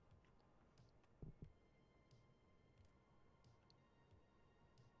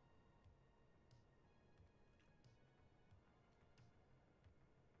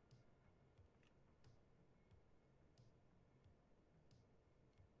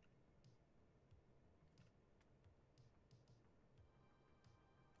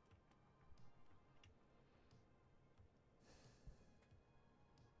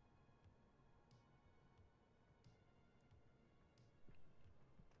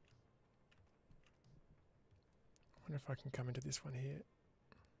 I wonder if I can come into this one here.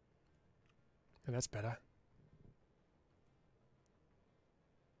 And that's better.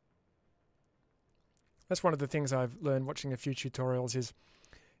 That's one of the things I've learned watching a few tutorials is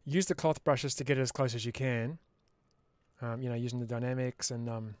use the cloth brushes to get it as close as you can. You know, using the dynamics and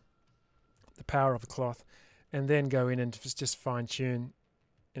the power of the cloth, and then go in and just fine tune,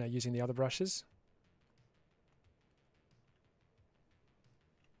 you know, using the other brushes.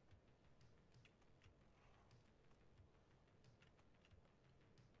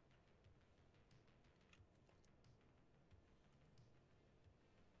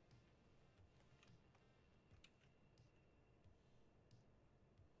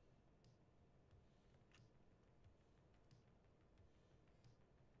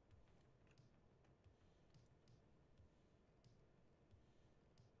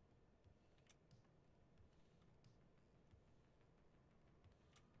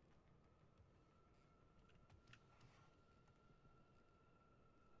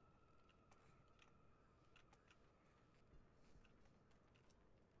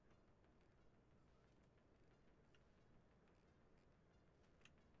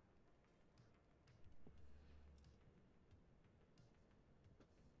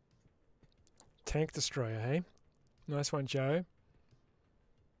 Tank Destroyer, hey? Nice one, Joe.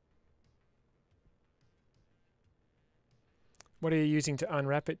 What are you using to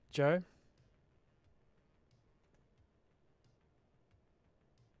unwrap it, Joe?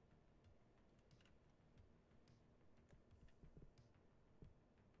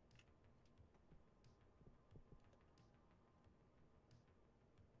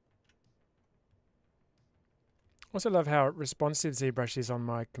 Also love how responsive ZBrush is on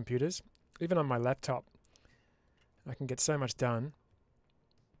my computers. Even on my laptop, I can get so much done.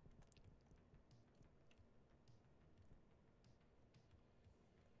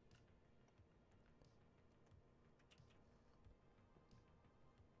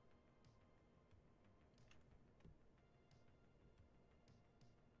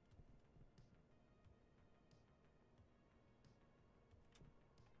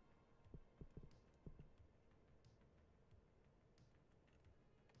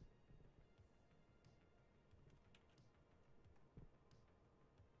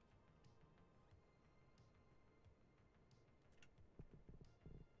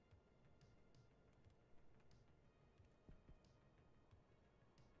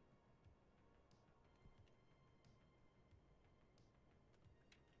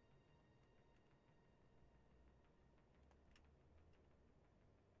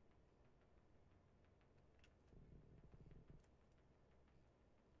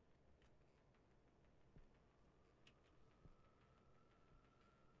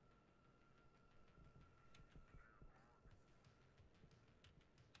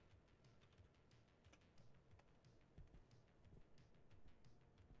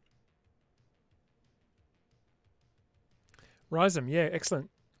 Rhizome, yeah, excellent.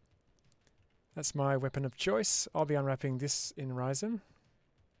 That's my weapon of choice. I'll be unwrapping this in Rhizome.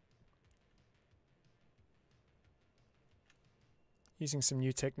 Using some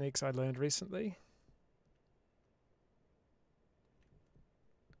new techniques I learned recently.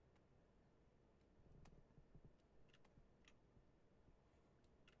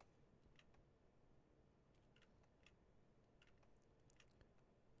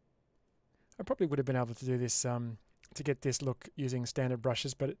 I probably would have been able to do this, to get this look using standard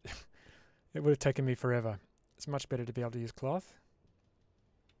brushes, but it would have taken me forever. It's much better to be able to use cloth.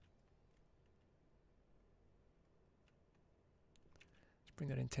 Let's bring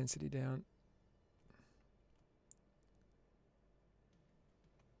that intensity down.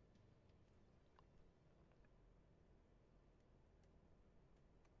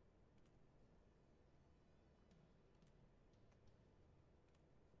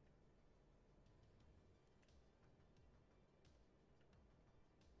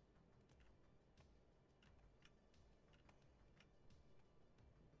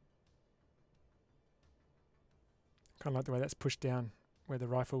 Kind of like the way that's pushed down where the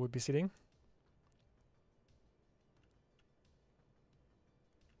rifle would be sitting.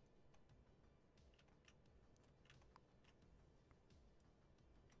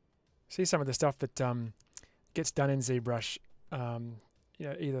 See some of the stuff that gets done in ZBrush, you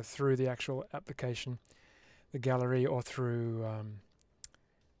know, either through the actual application, the gallery, or through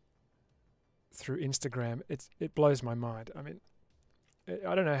Instagram. It blows my mind. I mean,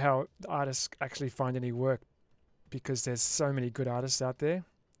 I don't know how artists actually find any work, because there's so many good artists out there.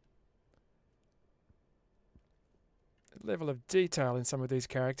 The level of detail in some of these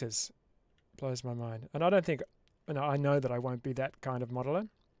characters blows my mind. And I don't think, you know, I know that I won't be that kind of modeler.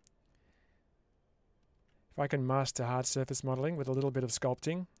 If I can master hard surface modeling with a little bit of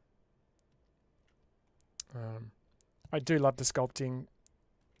sculpting. I do love the sculpting.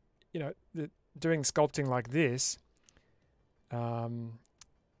 You know, doing sculpting like this, in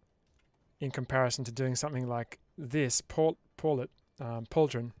comparison to doing something like this, pauldron,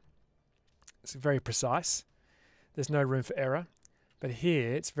 it's very precise. There's no room for error. But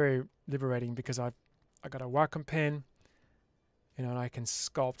here, it's very liberating because I've got a Wacom pen, you know, and I can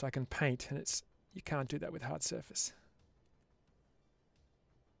sculpt, I can paint, and you can't do that with hard surface.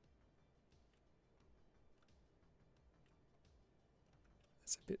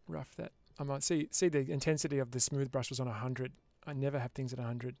 It's a bit rough. That I might see the intensity of the smooth brush was on 100. I never have things at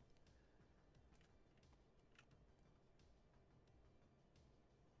 100.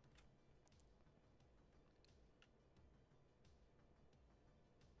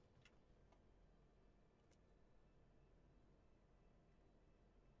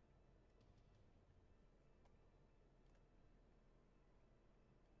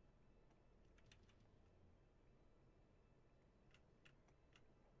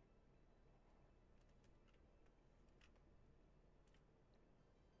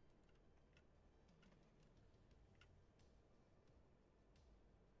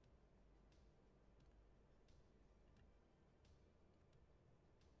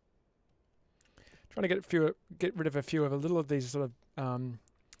 Trying to get rid of a few of these sort of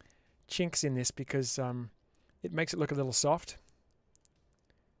chinks in this, because it makes it look a little soft.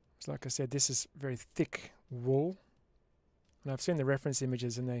 So like I said, this is very thick wool, and I've seen the reference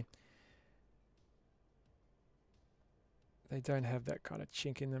images, and they don't have that kind of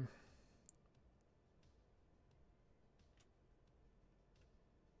chink in them.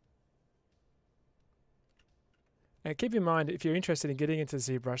 And keep in mind, if you're interested in getting into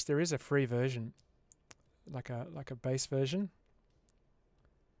ZBrush, there is a free version, like a base version.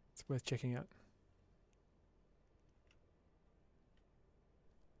 It's worth checking out.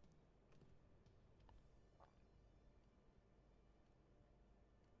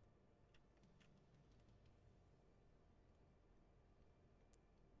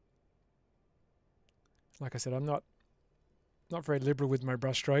 Like I said, I'm not very liberal with my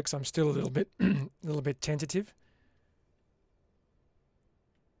brush strokes. I'm still a little bit tentative.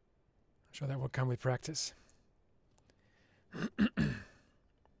 I'm sure that will come with practice.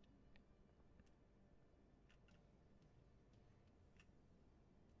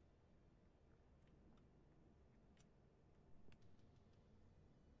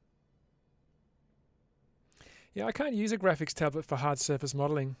 Yeah, I can't use a graphics tablet for hard surface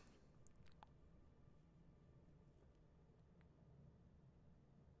modeling.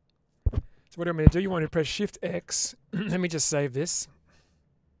 So what I'm going to do, you want to press Shift X. Let me just save this.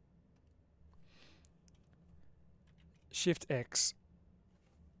 Shift X.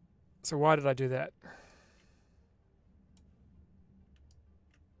 So why did I do that?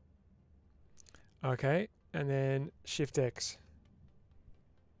 Okay, and then Shift X.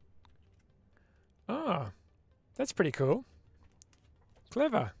 Ah, that's pretty cool.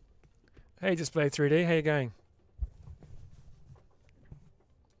 Clever. Hey, Display 3D, how you going?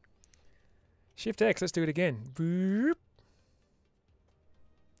 Shift X, let's do it again. Boop.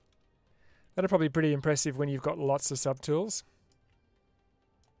 That'll probably be pretty impressive when you've got lots of subtools.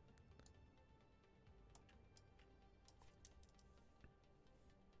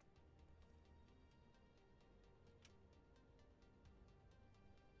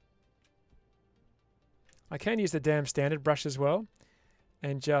 I can use the damn standard brush as well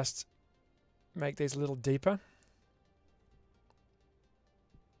and just make these a little deeper.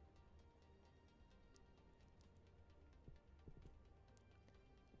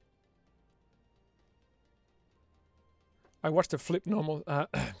 I watched a flip normal,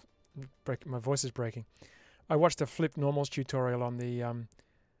 my voice is breaking. I watched a flip normals tutorial on the,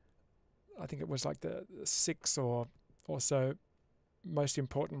 I think it was like the 6 or so most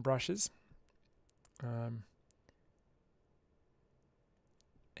important brushes.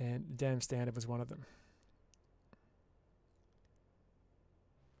 And damn standard was one of them.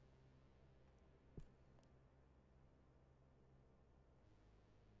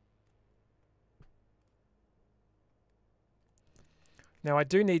 Now I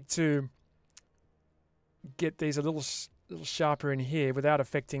do need to get these a little sharper in here without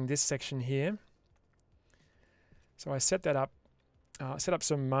affecting this section here. So I set that up, set up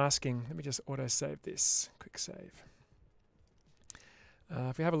some masking. Let me just auto save this, quick save.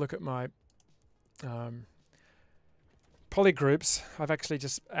 If we have a look at my polygroups, I've actually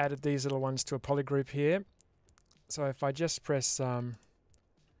just added these little ones to a polygroup here. So if I just press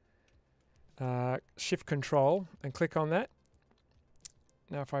Shift Control and click on that.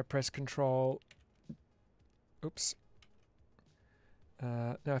 Now if I press Control, oops.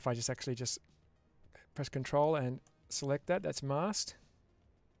 Now if I just actually just press Control and select that, that's masked.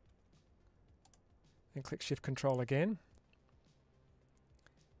 And click Shift Control again.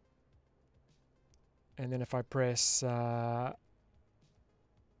 And then if I press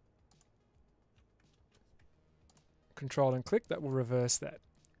Control and click, that will reverse that.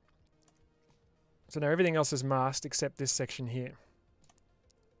 So now everything else is masked except this section here.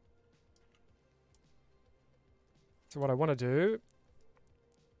 So what I want to do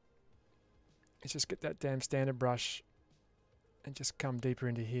is just get that damn standard brush and just come deeper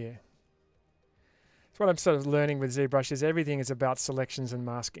into here. So what I'm sort of learning with ZBrush is everything is about selections and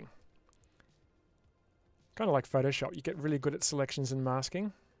masking. Kind of like Photoshop. You get really good at selections and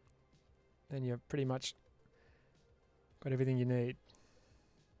masking, then you've pretty much got everything you need.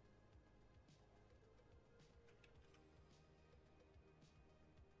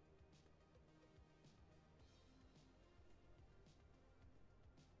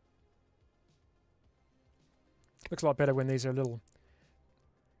 Looks a lot better when these are a little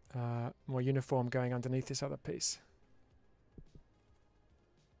more uniform going underneath this other piece.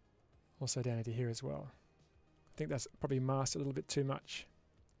 Also down into here as well. I think that's probably masked a little bit too much.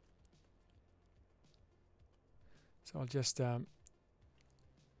 So I'll just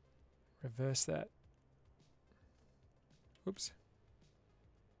reverse that. Oops.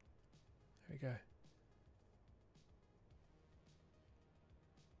 There we go.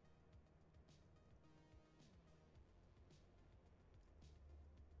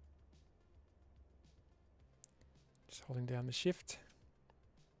 Just holding down the Shift.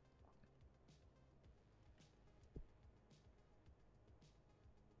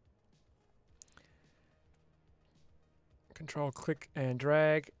 Control, click and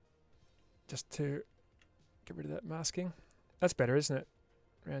drag just to get rid of that masking. That's better, isn't it?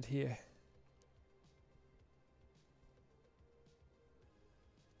 Around here.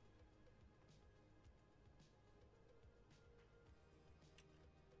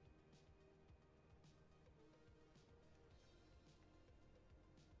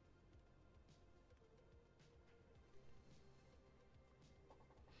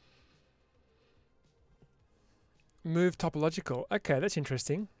 Move topological. Okay, that's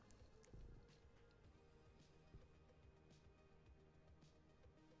interesting.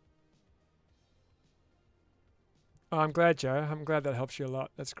 Oh, I'm glad, Joe. I'm glad that helps you a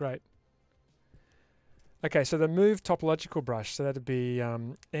lot. That's great. Okay, so the move topological brush. So that'd be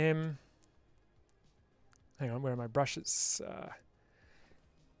M. Hang on, where are my brushes?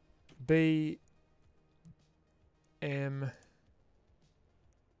 B, M.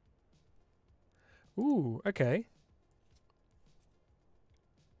 Ooh, okay.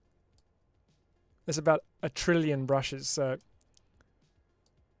 There's about 1 trillion brushes, so.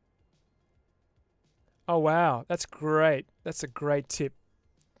 Oh, wow, that's great. That's a great tip.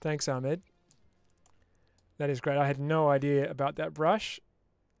 Thanks, Ahmed. That is great. I had no idea about that brush.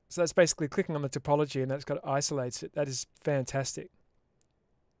 So that's basically clicking on the topology and that's got isolates it. That is fantastic.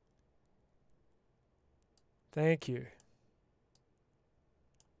 Thank you.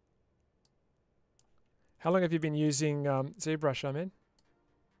 How long have you been using ZBrush, Ahmed?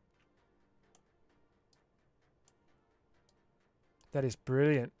 That is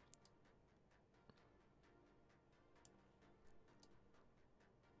brilliant.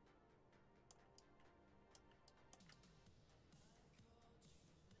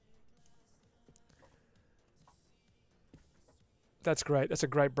 That's great. That's a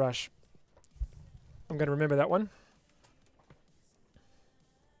great brush. I'm going to remember that one.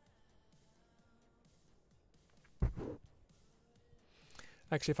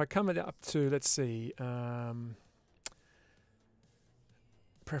 Actually, if I come up to, let's see,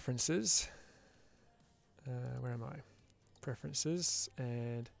 preferences. Where am I? Preferences,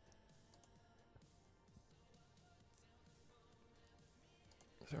 and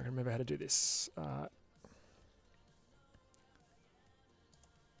so I can remember how to do this.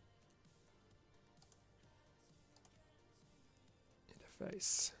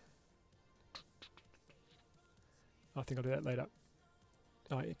 Interface. I think I'll do that later.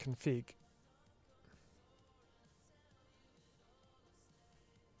 Oh, yeah, config.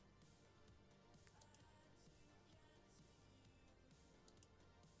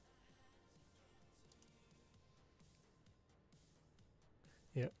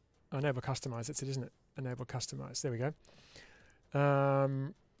 Yeah, enable customize. That's it, isn't it? Enable customize. There we go.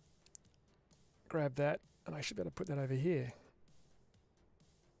 Grab that, and I should be able to put that over here.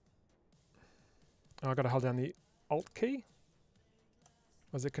 Oh, I've got to hold down the Alt key.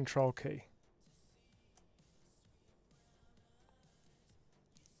 Or is it Control key?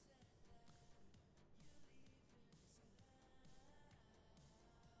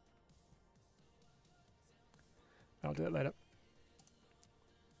 I'll do that later.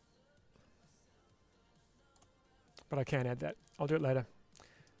 But I can't add that. I'll do it later.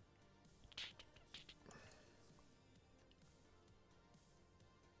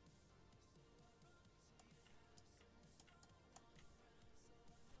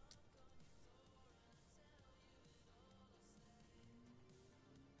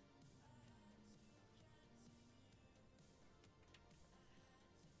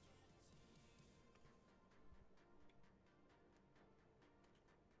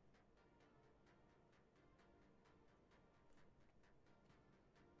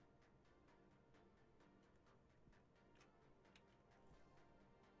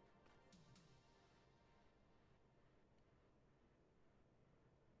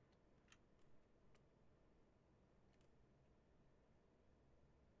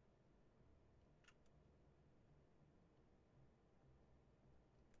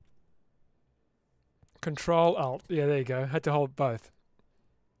 Control Alt. Yeah, there you go. Had to hold both.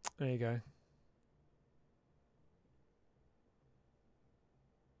 There you go.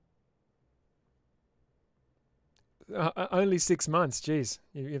 Only 6 months. Geez,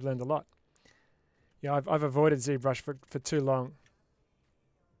 you've learned a lot. Yeah, I've avoided ZBrush for too long.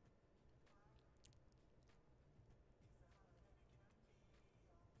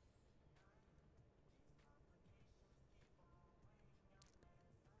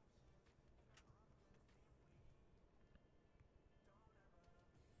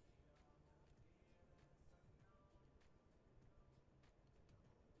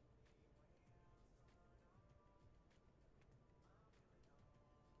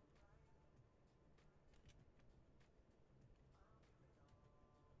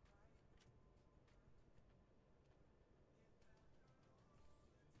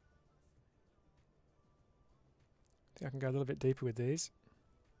 I think I can go a little bit deeper with these.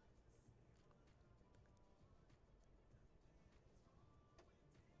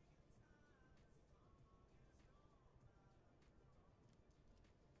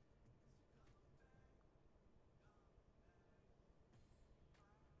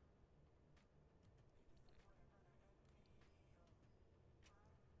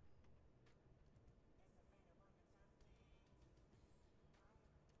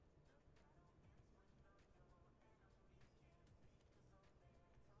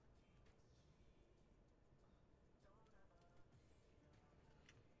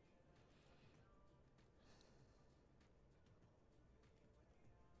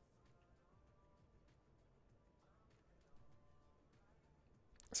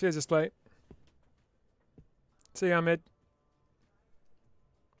 See you, display. See you, Ahmed.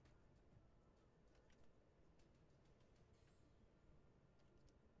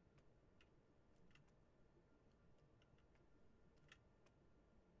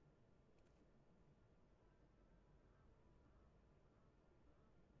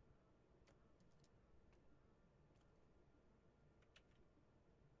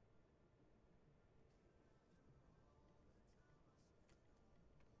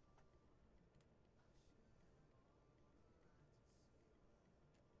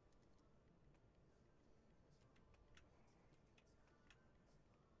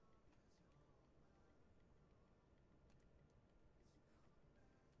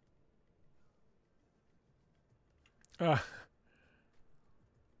 Ah,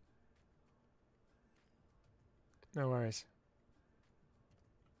 no worries.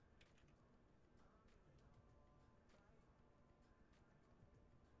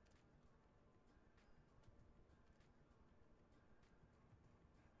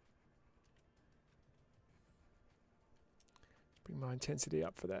 Bring my intensity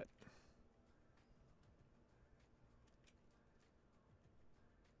up for that.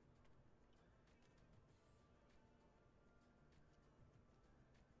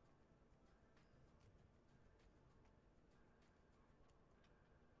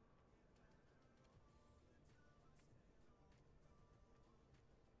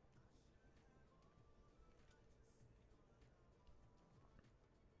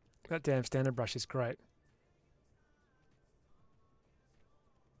 That damn standard brush is great.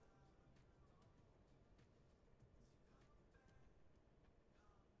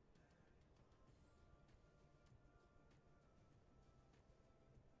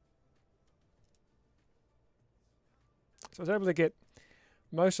 So I was able to get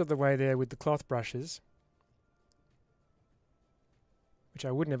most of the way there with the cloth brushes, which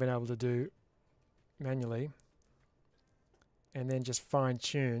I wouldn't have been able to do manually, and then just fine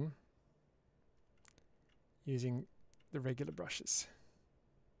tune using the regular brushes.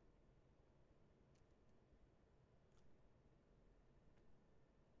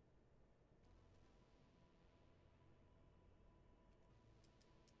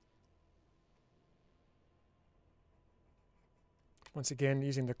 Once again,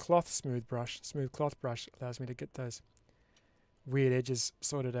 using the smooth cloth brush allows me to get those weird edges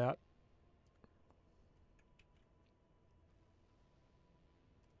sorted out.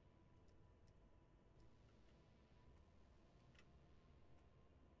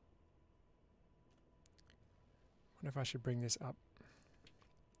 Wonder if I should bring this up.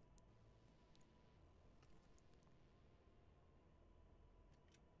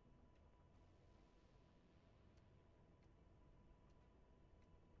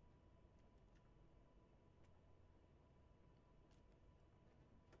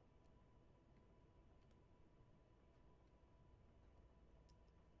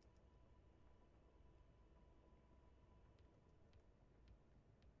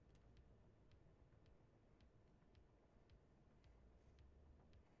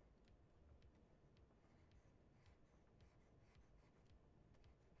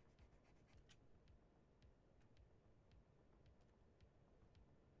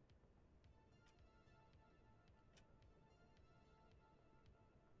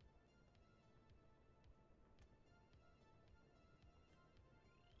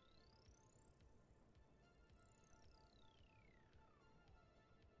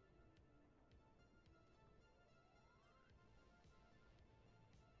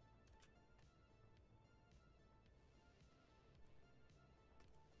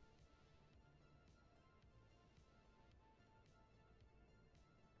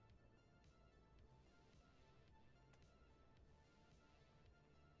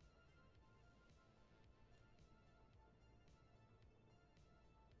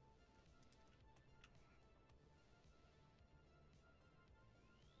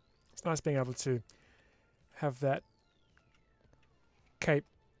 It's nice being able to have that cape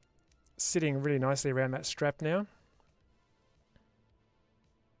sitting really nicely around that strap now.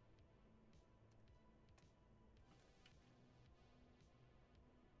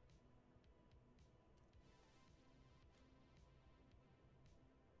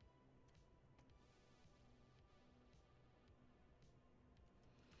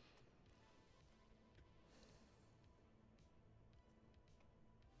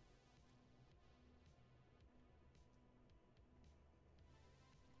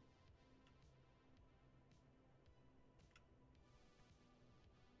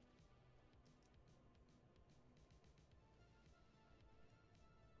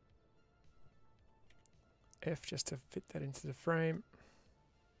 F just to fit that into the frame.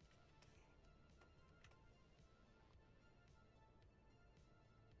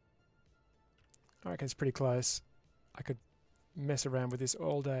 I reckon it's pretty close. I could mess around with this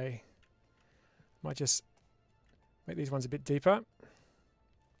all day. Might just make these ones a bit deeper.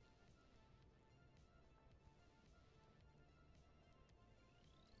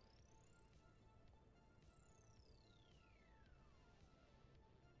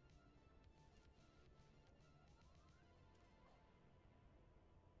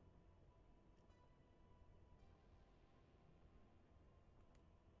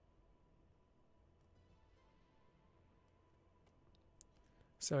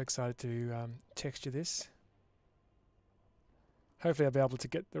 So excited to texture this. Hopefully I'll be able to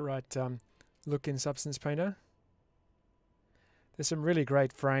get the right look in Substance Painter. There's some really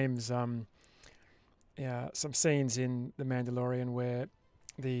great frames. Yeah, some scenes in The Mandalorian where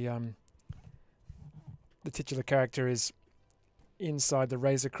the titular character is inside the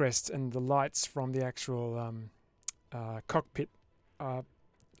Razor Crest, and the lights from the actual cockpit are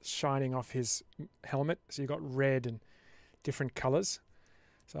shining off his helmet. So you've got red and different colours.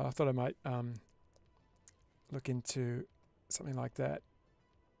 So I thought I might look into something like that.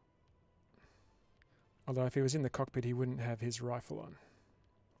 Although if he was in the cockpit, he wouldn't have his rifle on.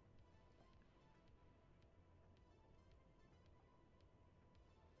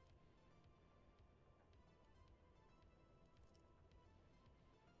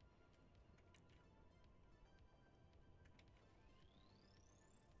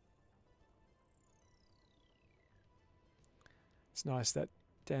 It's nice, that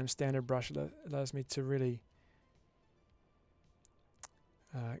damn standard brush allows me to really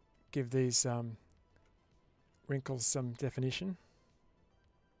give these wrinkles some definition.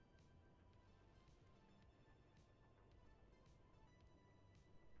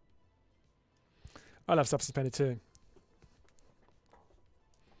 I love substance painter too.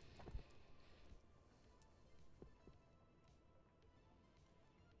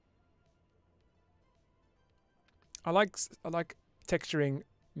 I like texturing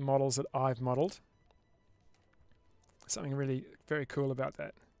models that I've modeled. Something really very cool about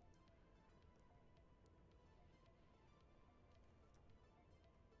that.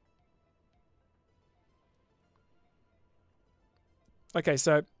 Okay,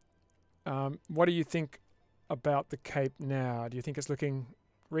 so what do you think about the cape now? Do you think it's looking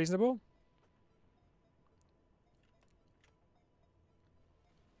reasonable?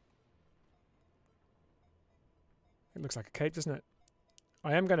 It looks like a cape, doesn't it?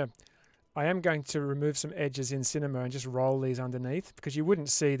 I am going to remove some edges in cinema and just roll these underneath, because you wouldn't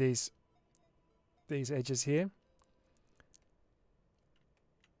see these edges here.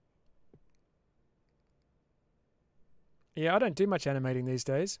 Yeah, I don't do much animating these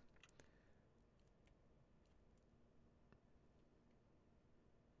days.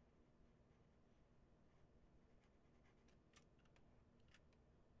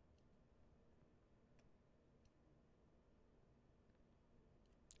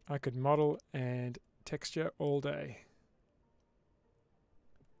 I could model and texture all day.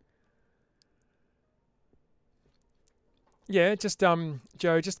 Yeah, just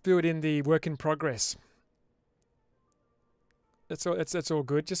Joe, just do it in the work in progress. That's all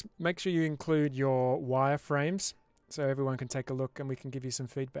good. Just make sure you include your wireframes so everyone can take a look and we can give you some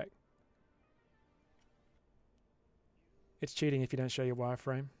feedback. It's cheating if you don't show your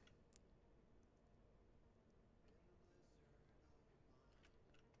wireframe.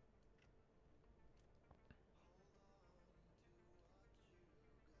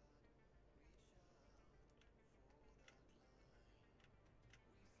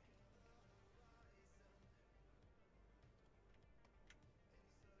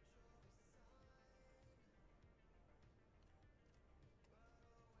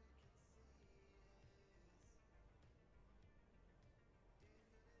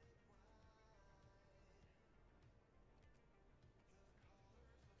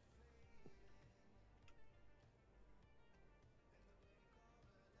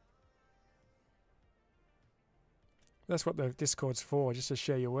 That's what the Discord's for, just to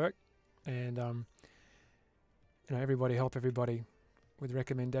share your work, and you know, everybody help everybody with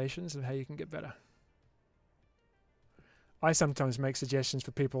recommendations of how you can get better. I sometimes make suggestions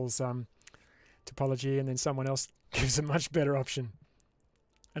for people's topology, and then someone else gives a much better option,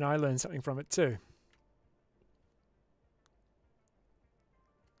 and I learn something from it too.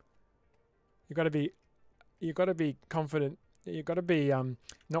 You've got to be confident. You've got to be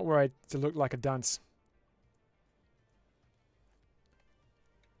not worried to look like a dunce.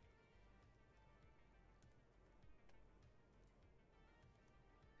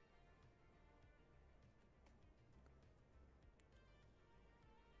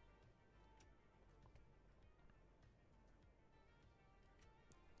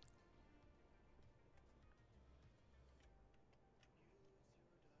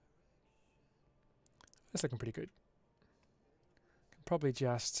 That's looking pretty good. Can probably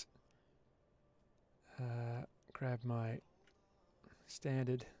just grab my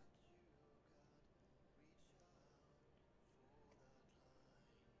standard.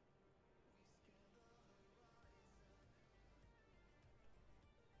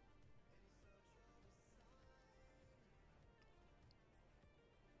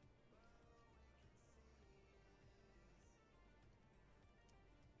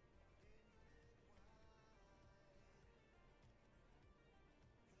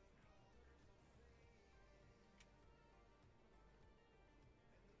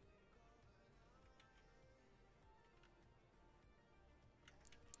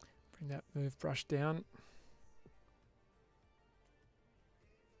 Bring that move brush down.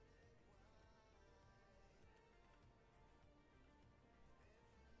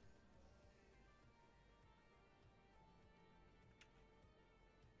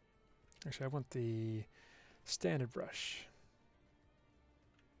 Actually, I want the standard brush.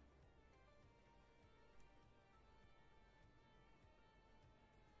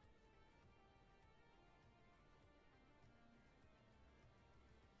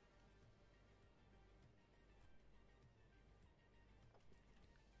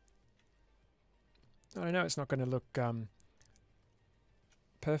 I know it's not going to look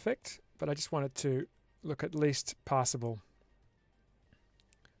perfect, but I just want it to look at least passable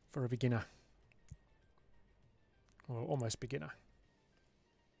for a beginner, or almost beginner.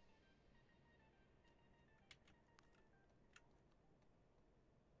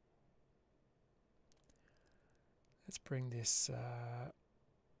 Let's bring this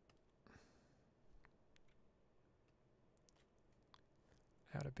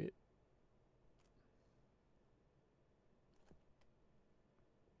out a bit.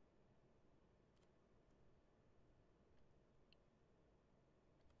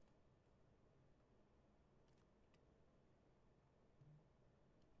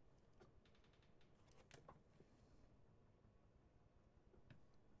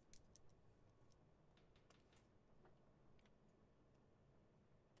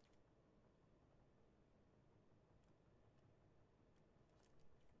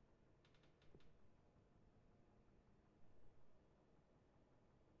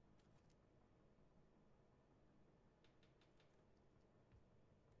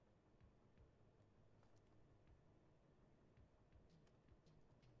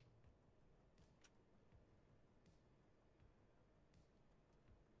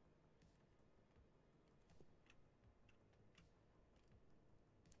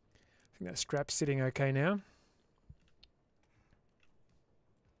 I think that strap's sitting okay now.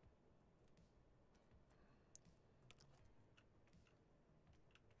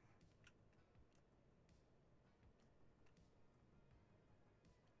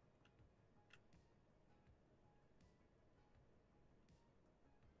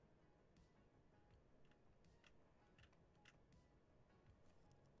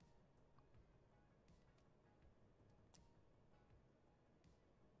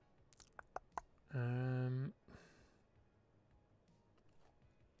 Um,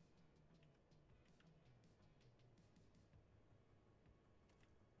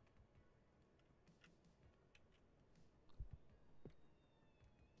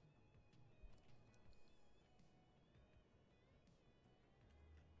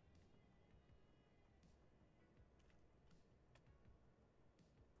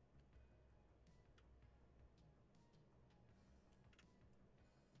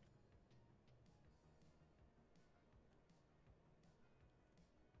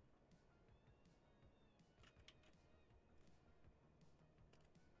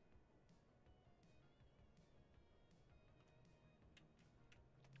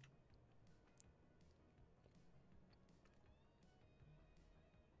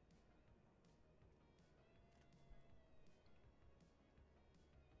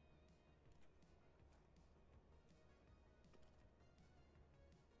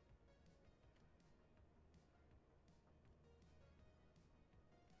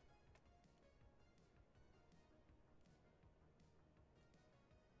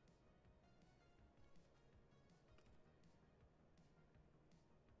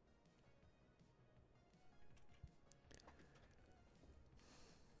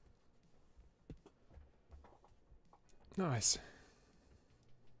 nice.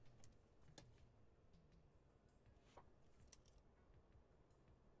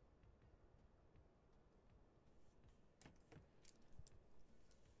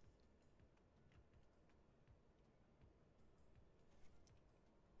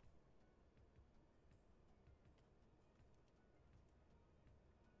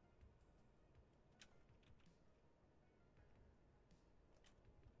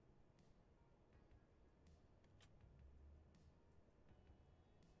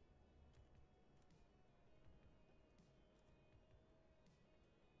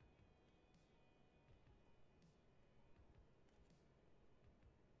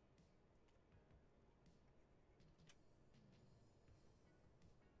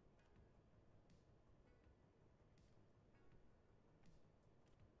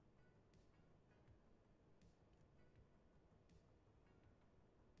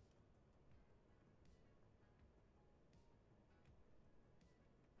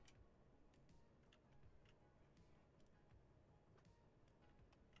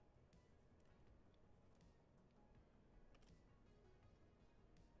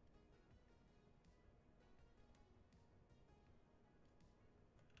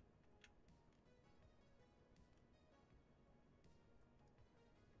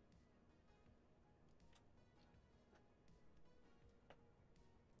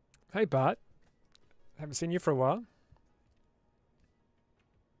 Hey Bart, haven't seen you for a while.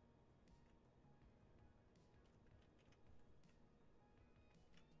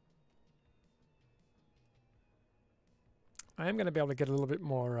 I am going to be able to get a little bit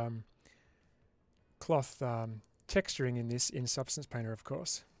more cloth texturing in this in Substance Painter, of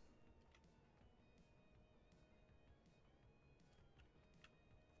course.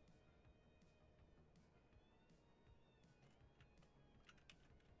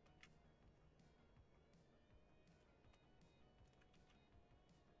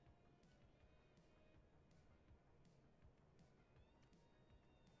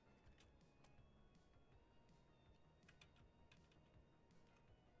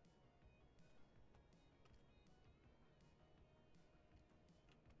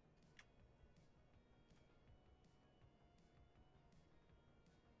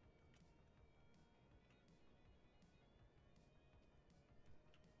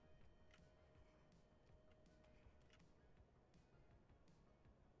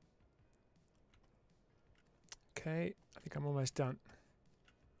 Okay, I think I'm almost done.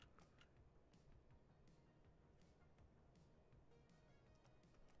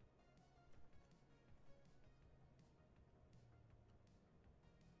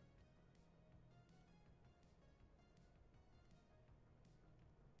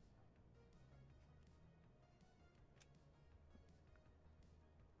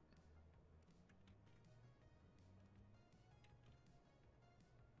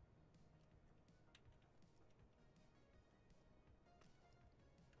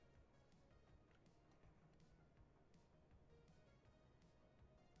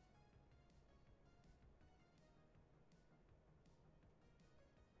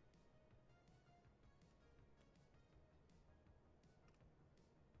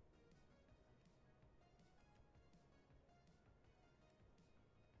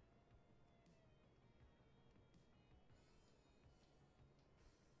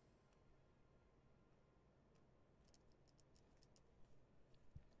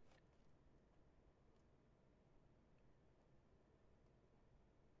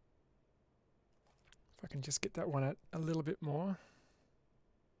 If I can just get that one out a little bit more.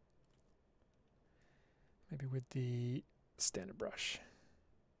 Maybe with the standard brush.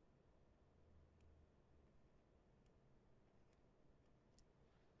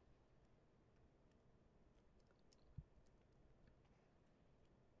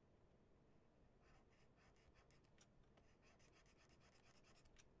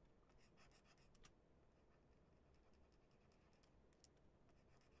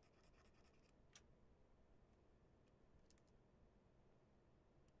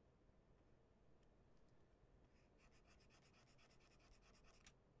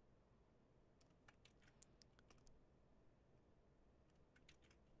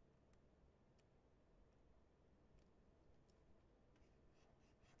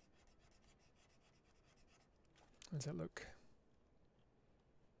 How does that look?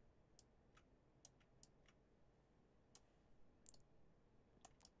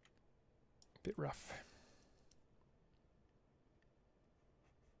 A bit rough.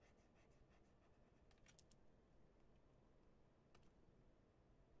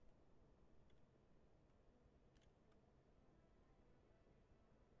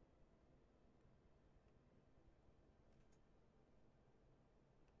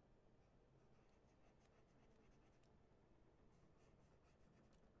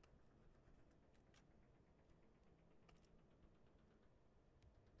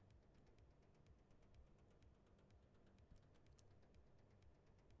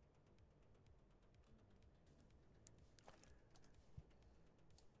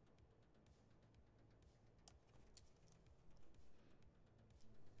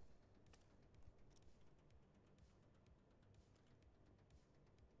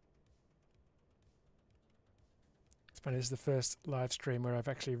 It's funny, this is the first live stream where I've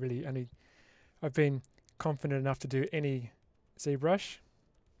actually I've been confident enough to do any ZBrush.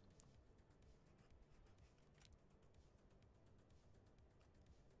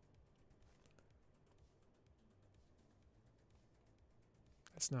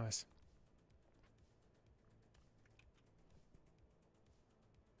 That's nice.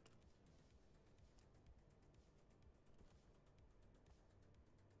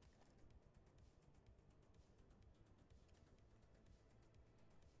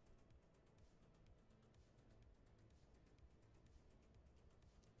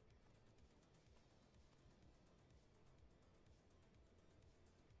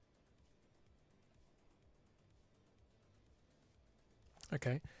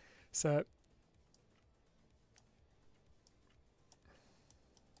 Okay, so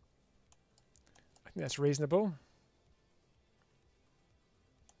I think that's reasonable.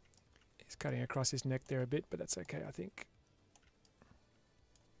 He's cutting across his neck there a bit, but that's okay, I think.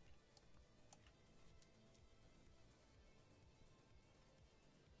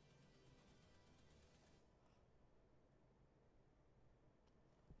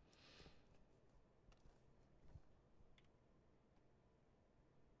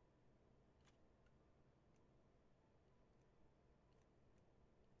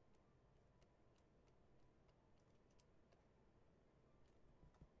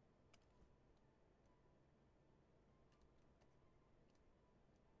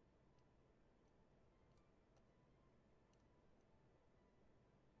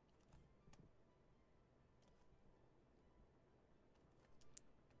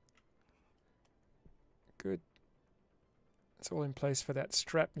 Good. It's all in place for that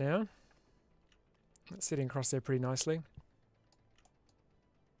strap now. It's sitting across there pretty nicely.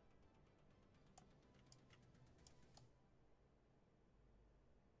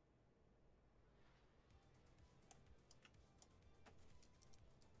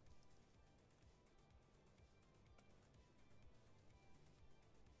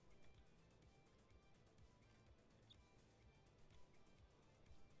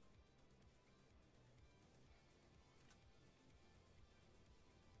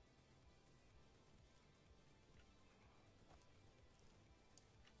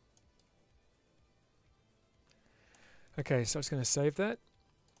 Okay, so I was going to save that.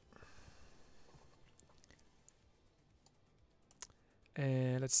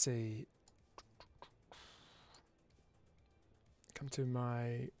 And let's see. Come to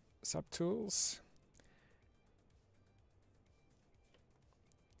my subtools.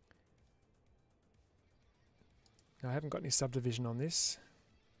 Now, I haven't got any subdivision on this.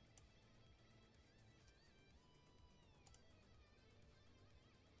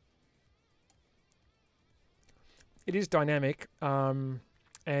 It is dynamic, and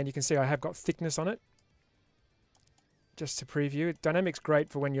you can see I have got thickness on it. Just to preview, dynamic's great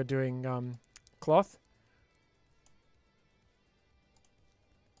for when you're doing cloth.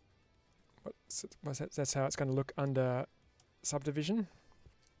 That's how it's going to look under subdivision. Let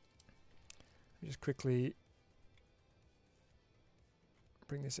me just quickly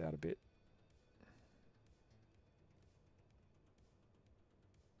bring this out a bit.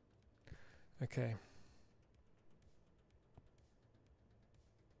 Okay.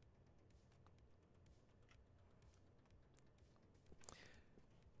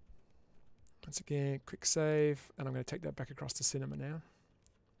 Once again, quick save, and I'm going to take that back across to cinema now.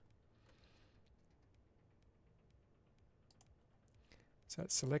 So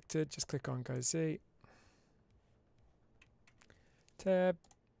it's selected, just click on Go Z. Tab.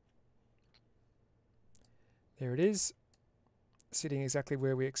 There it is, sitting exactly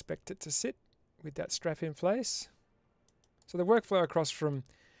where we expect it to sit with that strap in place. So the workflow across from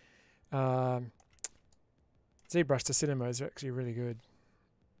ZBrush to cinema is actually really good.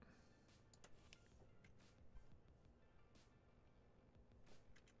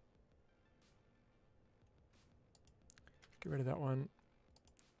 Get rid of that one.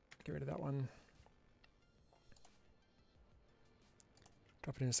 Get rid of that one.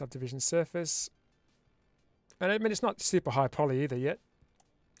 Drop it in a subdivision surface. And I mean, it's not super high poly either yet.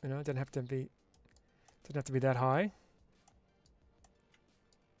 You know, it doesn't have to be that high.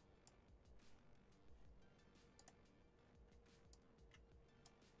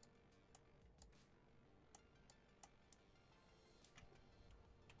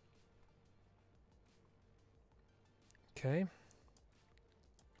 Okay.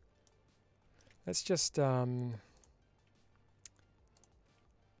 Let's just put a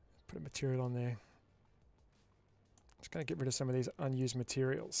material on there. Just going to get rid of some of these unused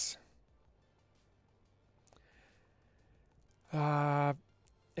materials.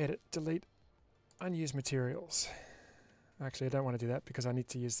 Edit, delete, unused materials. Actually, I don't want to do that because I need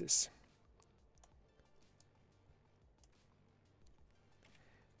to use this.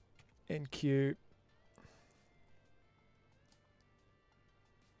 NQ.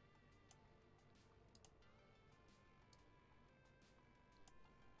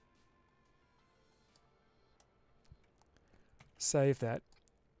 Save that.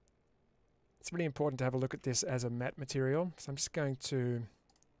 It's really important to have a look at this as a matte material. So I'm just going to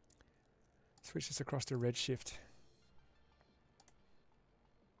switch this across to Redshift.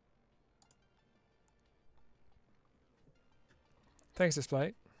 Thanks,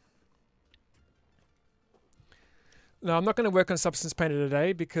 display. Now I'm not going to work on Substance Painter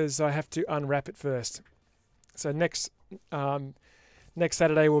today because I have to unwrap it first. So next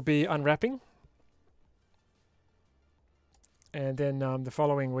Saturday will be unwrapping. And then the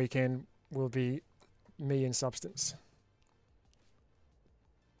following weekend will be me in substance.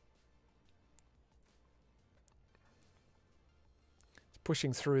 It's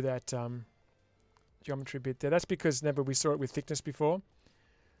pushing through that geometry bit there. That's because remember we saw it with thickness before.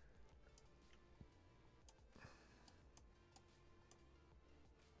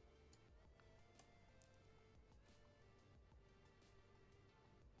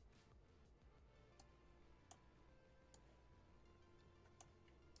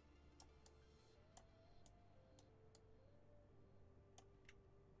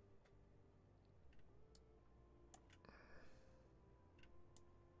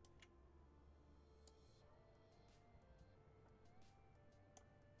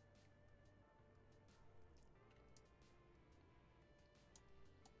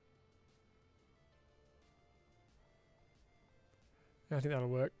 I think that'll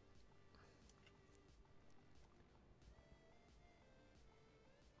work.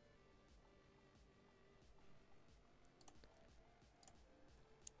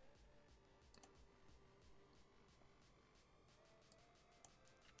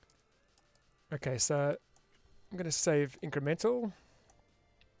 Okay, so I'm going to save incremental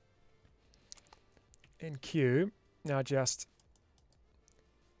and Q. Now just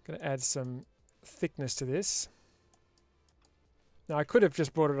going to add some thickness to this. Now I could have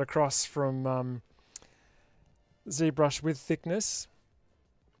just brought it across from ZBrush with thickness.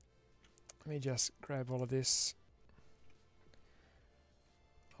 Let me just grab all of this.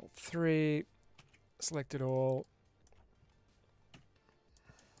 Alt 3, select it all.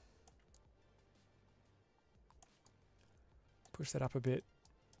 Push that up a bit.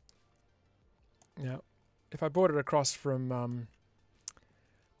 Now, if I brought it across from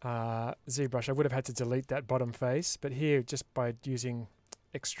ZBrush, I would have had to delete that bottom face, but here, just by using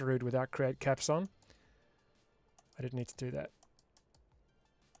extrude without create caps on, I didn't need to do that.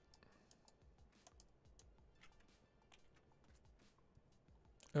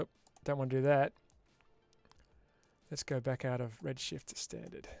 Oh, don't want to do that. Let's go back out of Redshift to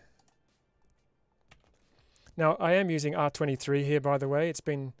standard. Now, I am using R23 here, by the way. It's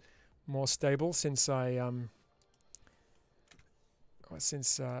been more stable since I,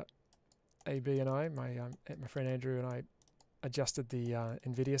 AB and I, my friend Andrew and I adjusted the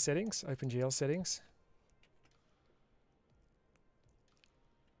NVIDIA settings, OpenGL settings.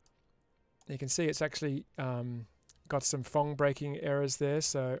 You can see it's actually got some Phong breaking errors there,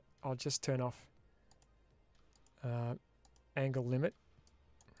 so I'll just turn off angle limit.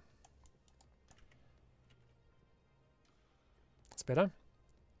 It's better.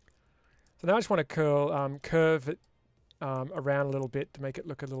 So now I just want to curve it around a little bit to make it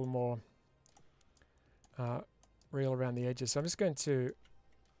look a little more real around the edges. So I'm just going to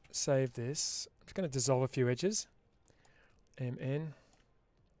save this. I'm just going to dissolve a few edges. MN.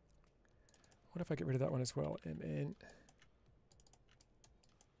 What if I get rid of that one as well? MN.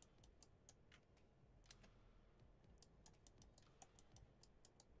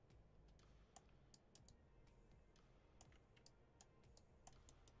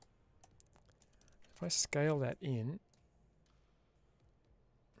 If I scale that in,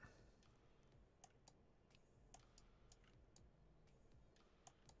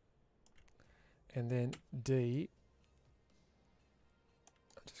 and then D,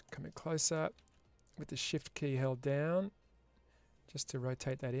 I'll just come in closer with the shift key held down just to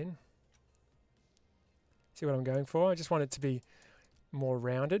rotate that in. See what I'm going for? I just want it to be more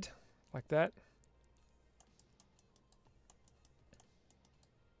rounded like that.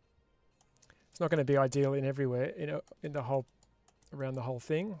 It's not going to be ideal in everywhere, in the whole, around the whole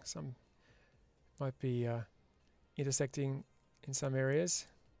thing. Some might be intersecting in some areas.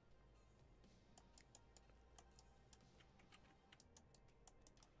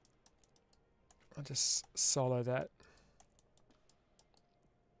 I'll just solo that.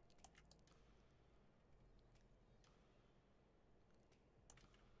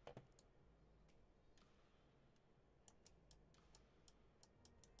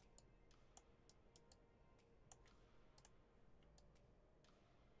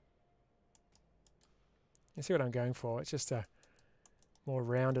 You see what I'm going for? It's just a more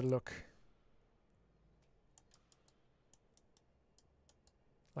rounded look.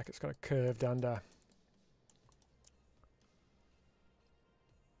 Like it's got a curved under.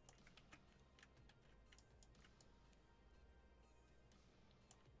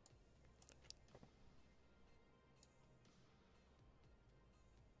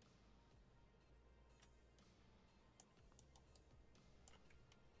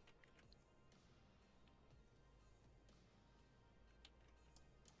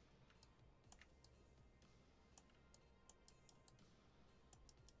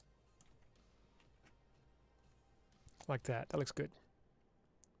 like that. That looks good.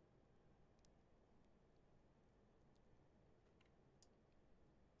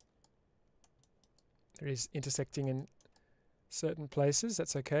 There is intersecting in certain places.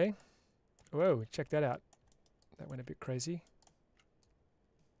 That's okay. Whoa, check that out. That went a bit crazy.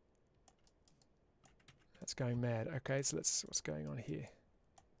 That's going mad. Okay, so let's see what's going on here.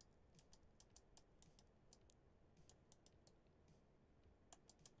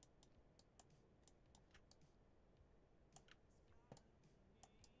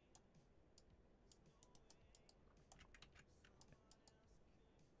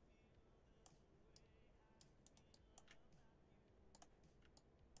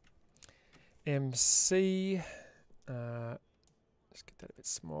 MC, let's get that a bit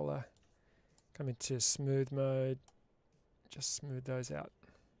smaller. Come into smooth mode, just smooth those out.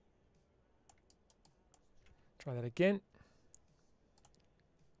 Try that again.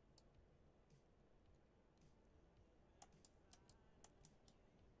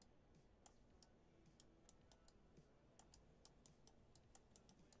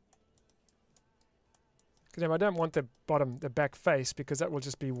 Because I don't want the back face, because that will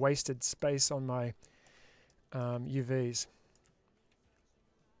just be wasted space on my UVs.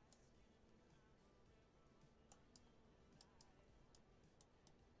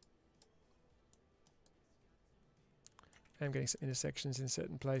 I'm getting some intersections in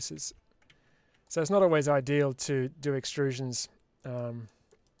certain places. So it's not always ideal to do extrusions,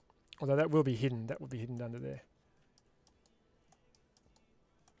 although that will be hidden. That will be hidden under there.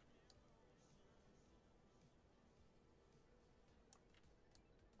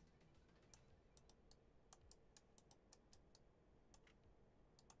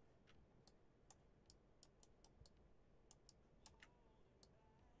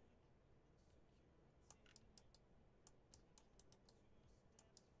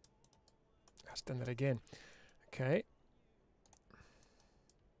 I've done that again. Okay.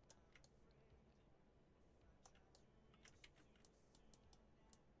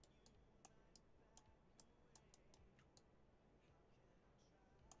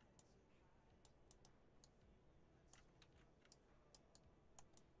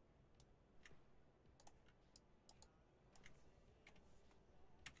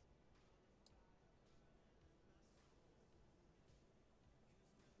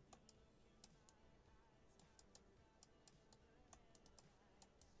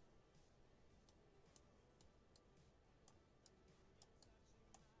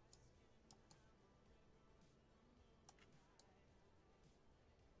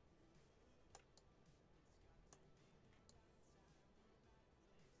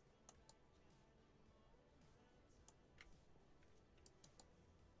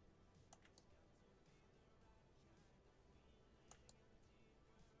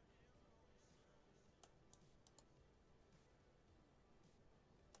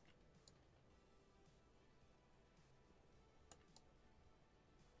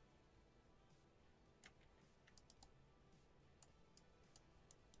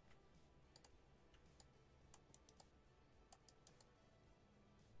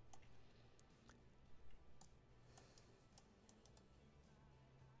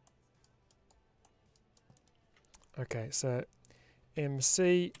 Okay, so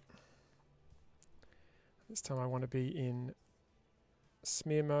MC. This time I want to be in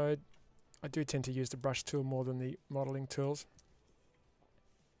smear mode. I do tend to use the brush tool more than the modeling tools.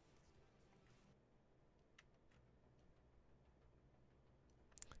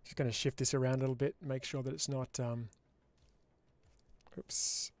 Just going to shift this around a little bit, make sure that it's not,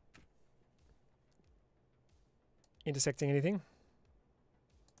 oops, intersecting anything.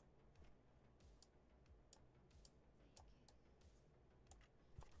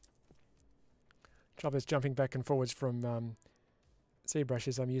 Trouble is jumping back and forwards from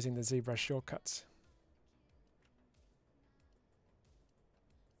ZBrush, I'm using the ZBrush shortcuts.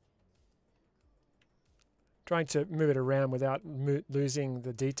 Trying to move it around without losing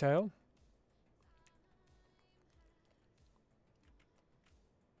the detail.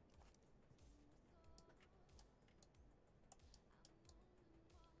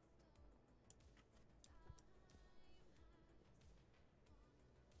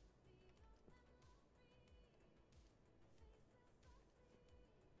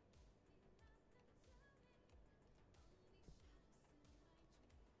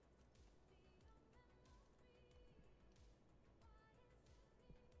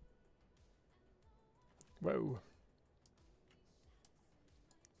 Whoa.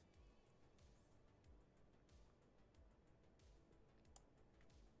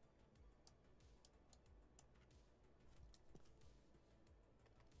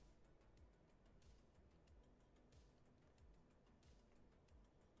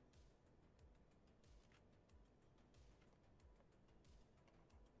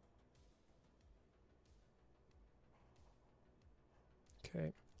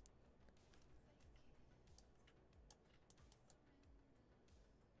 Okay.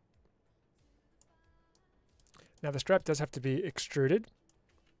 Now the strap does have to be extruded.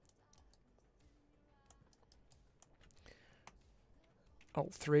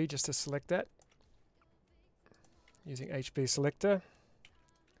 Alt 3 just to select that. Using HB selector.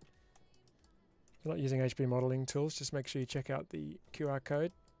 If you're not using HB modeling tools, just make sure you check out the QR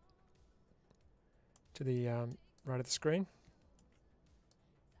code to the right of the screen.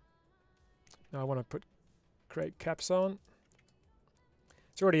 Now I want to create caps on.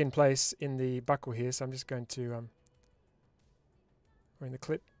 It's already in place in the buckle here, so I'm just going to, or in the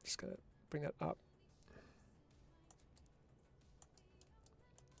clip, just going to bring that up.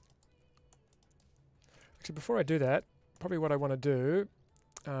 Actually, before I do that, probably what I want to do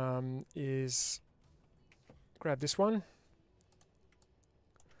is grab this one.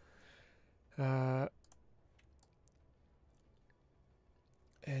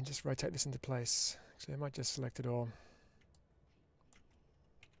 And just rotate this into place. So I might just select it all.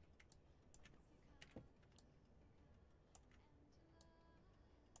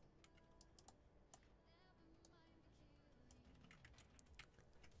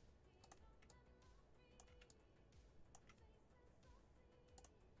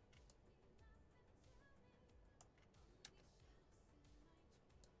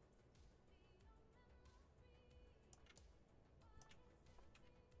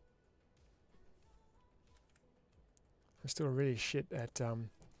 I'm still really shit at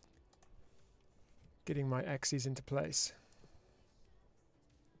getting my axes into place.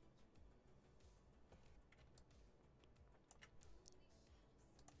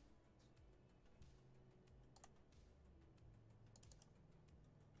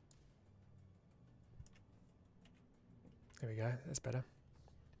 There we go, that's better.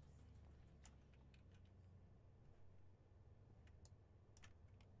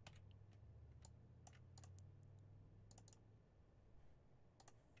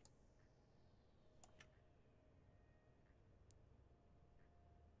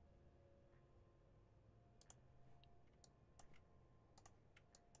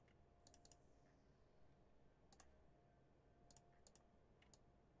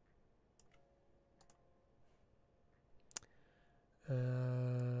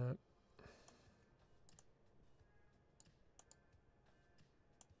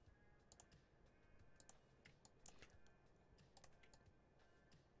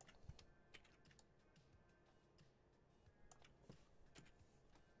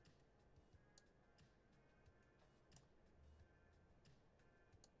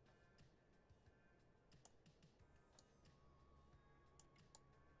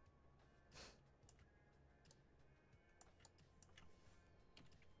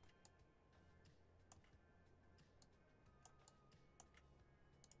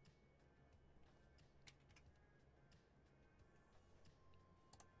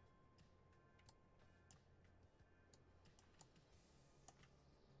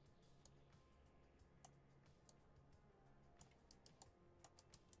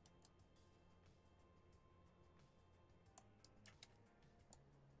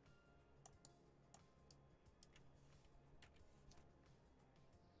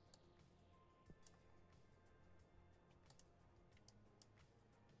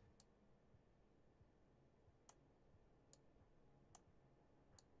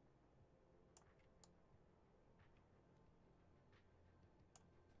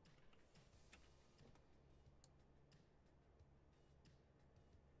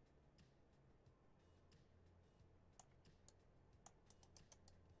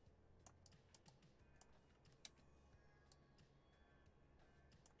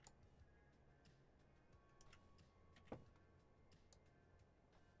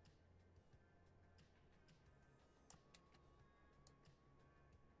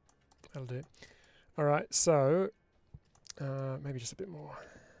 That'll do. All right, so maybe just a bit more.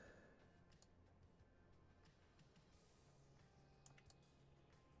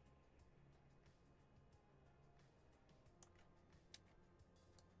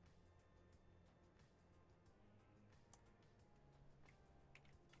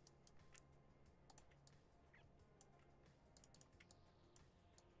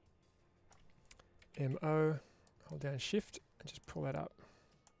 MO, hold down Shift and just pull that up.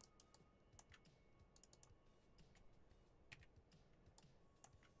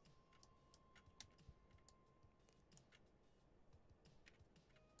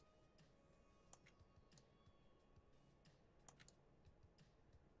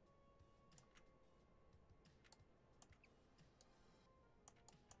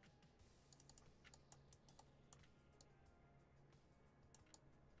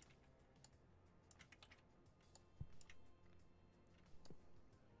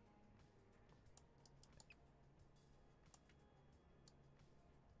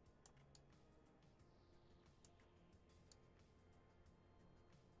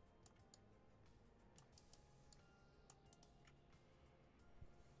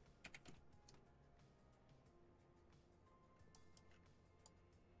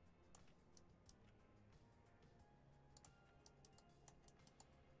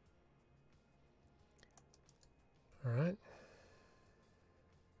 All right.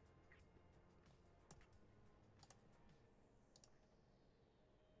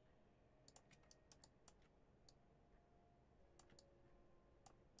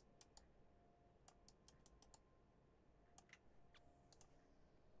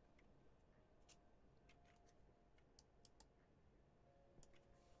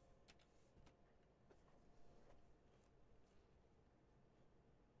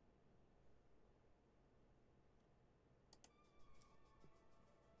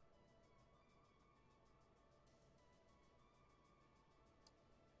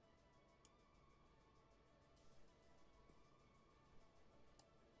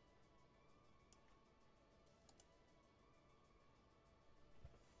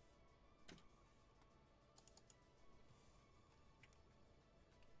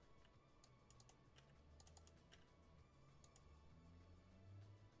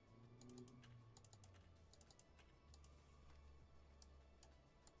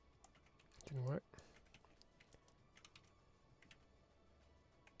 Didn't work.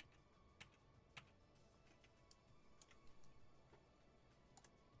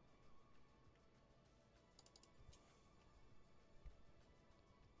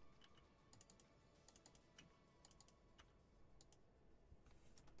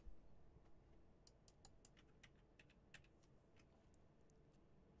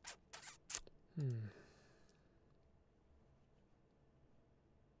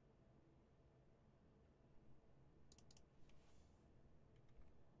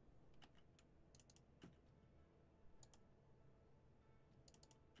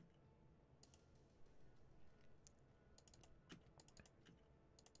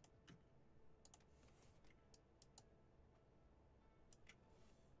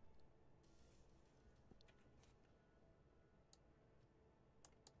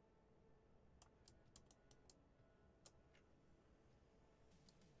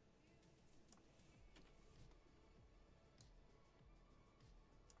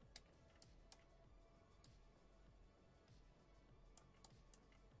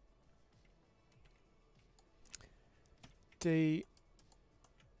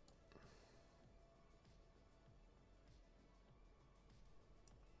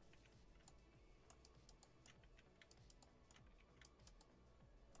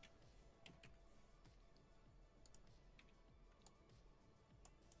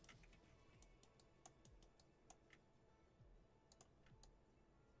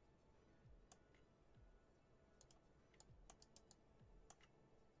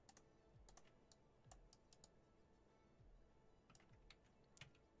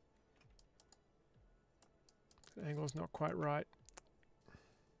 The angle's not quite right.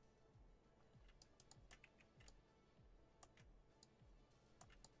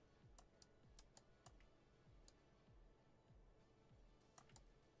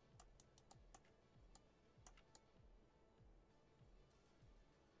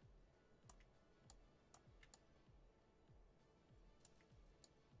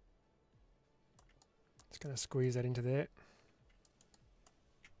 Just going to squeeze that into there.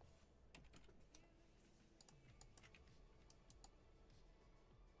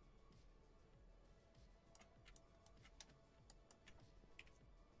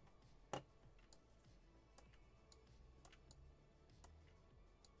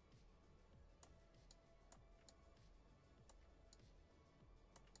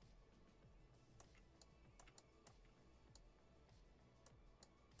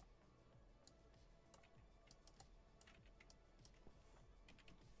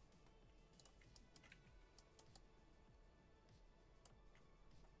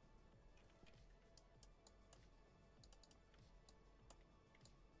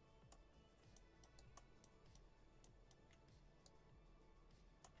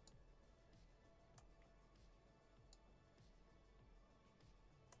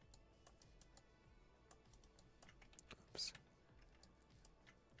 Oops.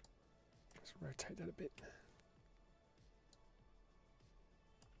 Let's rotate that a bit.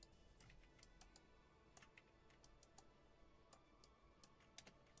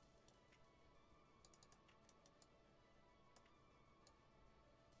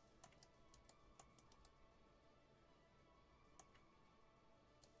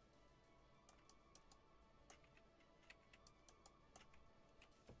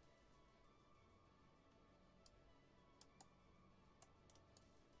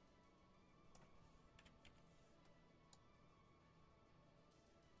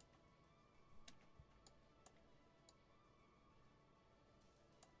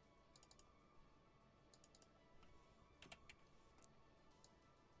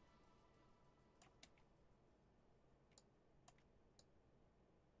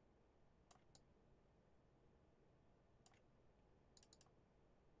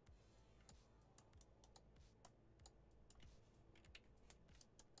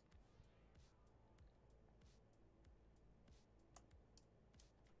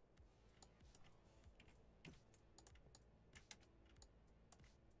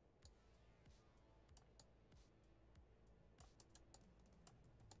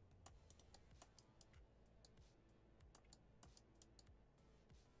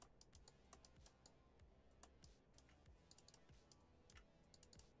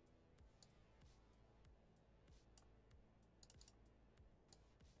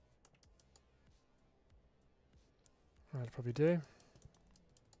 That'll probably do.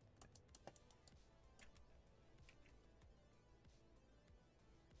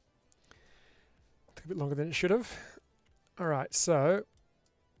 Took a bit longer than it should have. Alright, so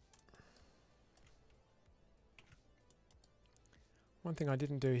one thing I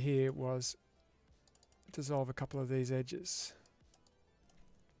didn't do here was dissolve a couple of these edges.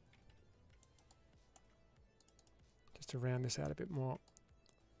 Just to round this out a bit more.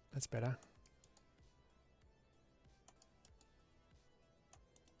 That's better.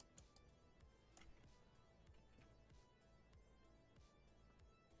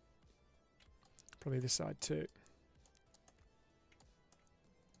 Probably this side too.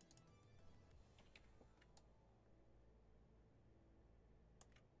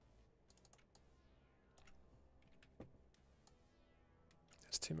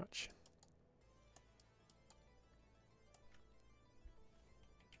 That's too much.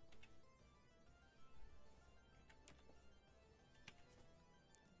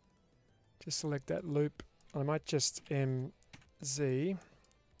 Just select that loop. I might just MZ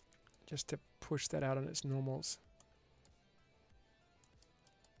just to push that out on its normals.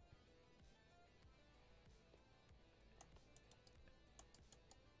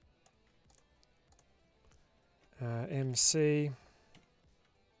 MC.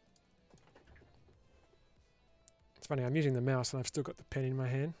 It's funny, I'm using the mouse and I've still got the pen in my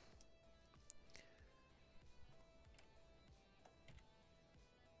hand.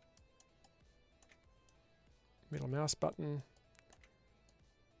 Middle mouse button.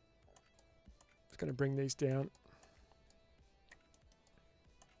 It's going to bring these down.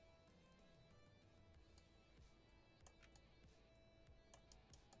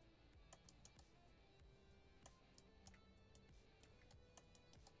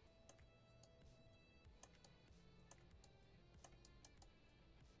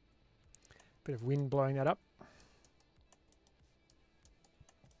 Bit of wind blowing that up.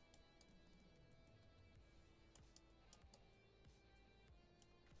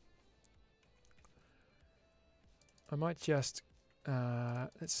 I might just,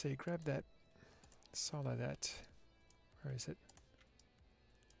 let's see, grab that, solo that. Where is it?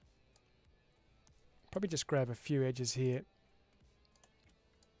 Probably just grab a few edges here.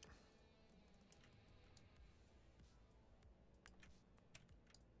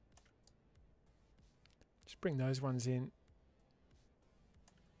 Just bring those ones in.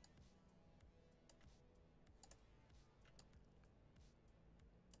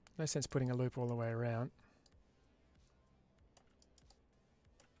 No sense putting a loop all the way around.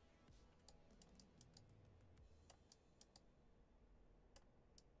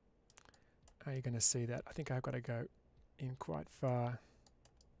 Are you going to see that? I think I've got to go in quite far.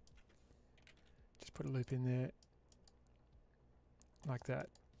 Just put a loop in there like that.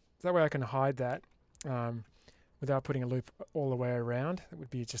 That way I can hide that without putting a loop all the way around. It would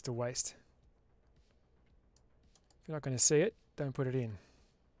be just a waste. If you're not going to see it, don't put it in.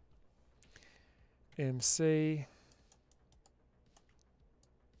 MC.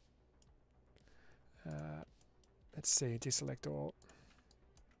 Let's see, deselect all.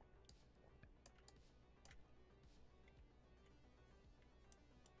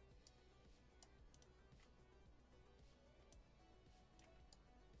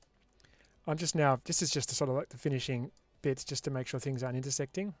 I'm just now, this is just sort of like the finishing bits just to make sure things aren't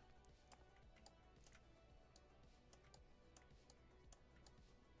intersecting.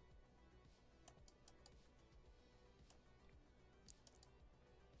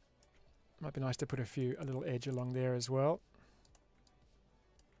 Might be nice to put a little edge along there as well.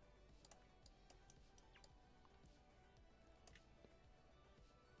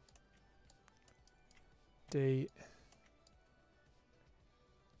 D.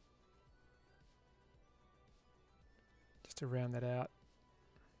 Just to round that out.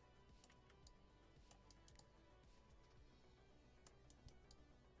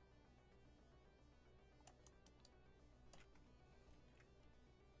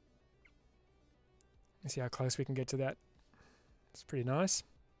 See how close we can get to that. It's pretty nice.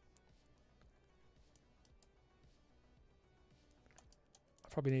 I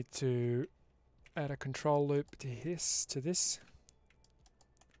probably need to add a control loop to this.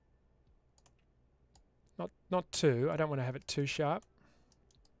 Not too. I don't want to have it too sharp.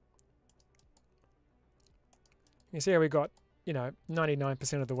 You see how we got,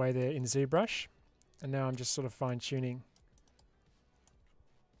 99% of the way there in ZBrush, and now I'm just sort of fine-tuning.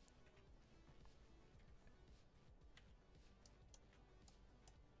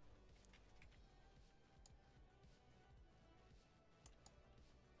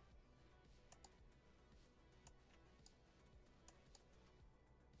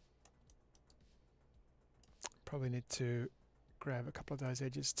 Probably need to grab a couple of those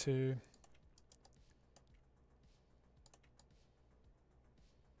edges too.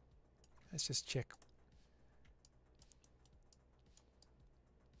 Let's just check.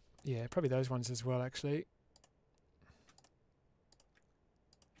 Yeah, probably those ones as well, actually.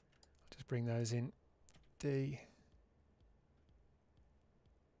 I'll just bring those in. D.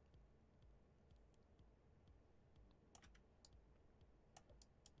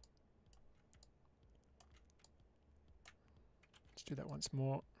 Let's do that once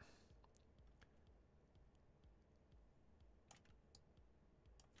more.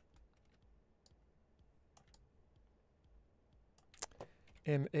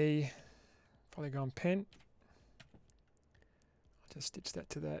 ME, polygon pen. I'll just stitch that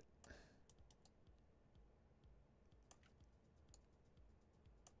to that.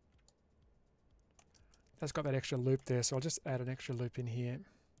 That's got that extra loop there, so I'll just add an extra loop in here.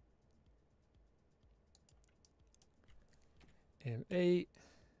 ME.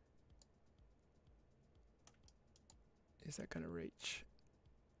 Is that going to reach?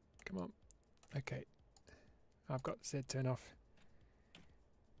 Come on. Okay. I've got Z turn off.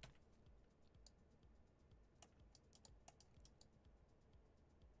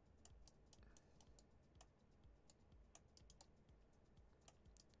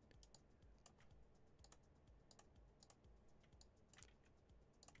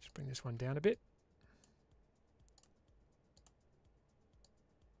 Just bring this one down a bit.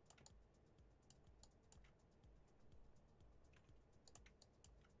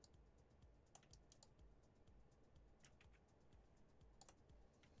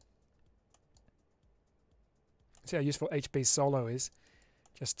 See how useful HB solo is,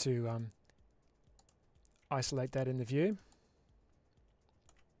 just to isolate that in the view.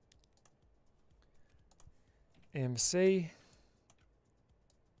 MC.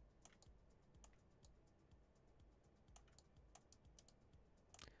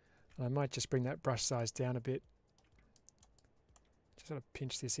 And I might just bring that brush size down a bit. Just sort of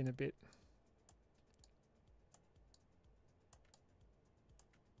pinch this in a bit.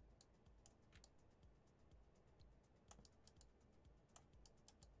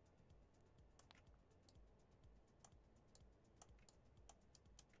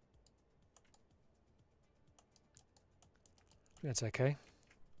 That's okay.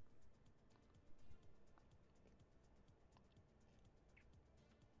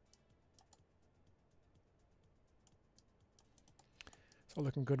 It's all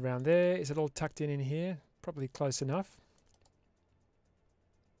looking good around there. Is it all tucked in here? Probably close enough.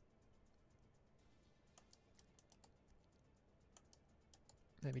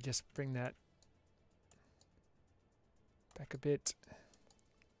 Maybe just bring that back a bit.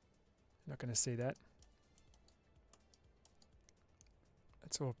 Not going to see that.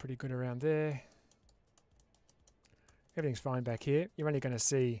 That's all pretty good around there. Everything's fine back here. You're only going to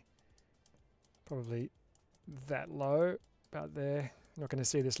see probably that low, about there. You're not going to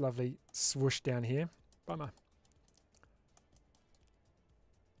see this lovely swoosh down here. Bummer.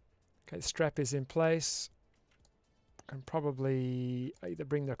 Okay, the strap is in place. Can probably either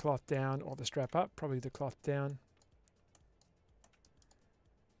bring the cloth down or the strap up. Probably the cloth down.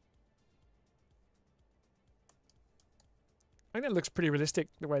 I think that looks pretty realistic,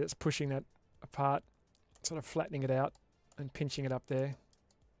 the way that's pushing that apart, sort of flattening it out and pinching it up there.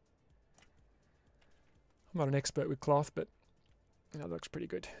 I'm not an expert with cloth, but you know, it looks pretty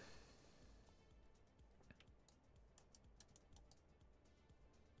good.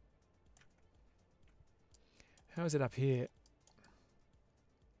 How is it up here?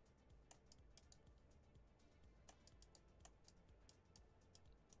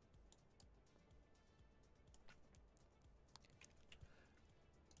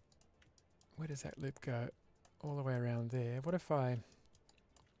 Where does that loop go? All the way around there. What if I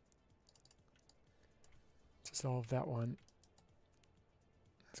dissolve that one?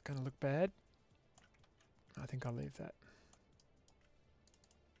 It's going to look bad. I think I'll leave that.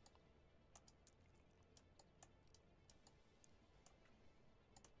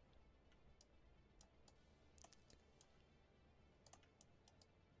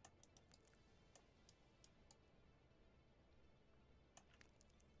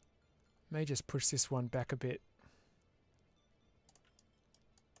 May just push this one back a bit.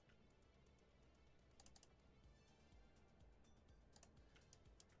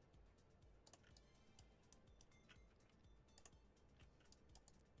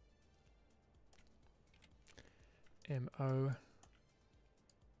 MO.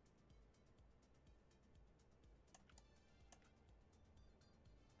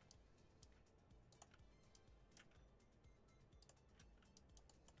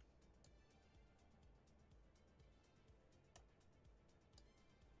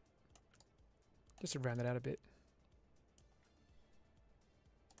 just to round that out a bit.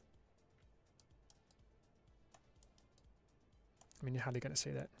 I mean, you're hardly going to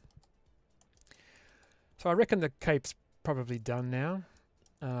see that. So I reckon the cape's probably done now.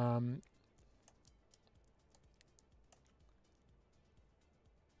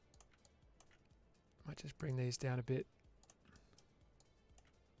 Might just bring these down a bit.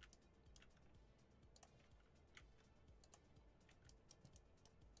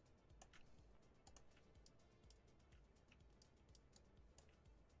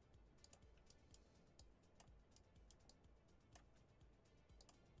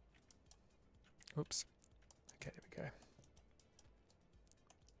 Oops. Okay, there we go.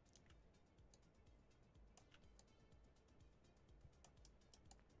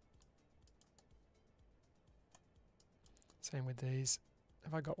 Same with these.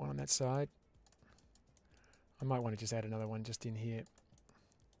 Have I got one on that side? I might want to just add another one just in here.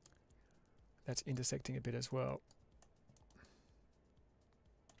 That's intersecting a bit as well.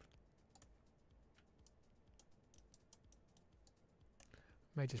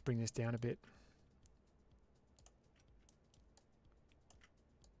 May just bring this down a bit.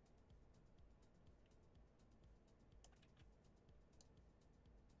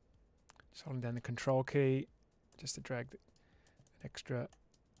 Just holding down the control key just to drag an extra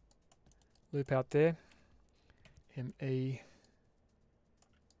loop out there. ME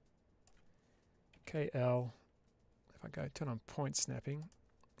KL. If I go turn on point snapping,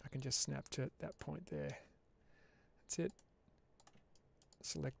 I can just snap to that point there. That's it.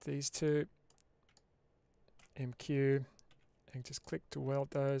 Select these two, MQ, and just click to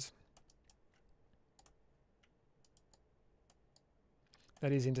weld those.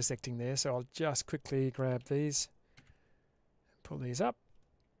 That is intersecting there, so I'll just quickly grab these, pull these up.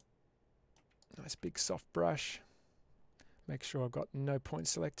 Nice big soft brush. Make sure I've got no point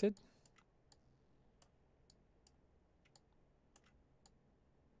selected.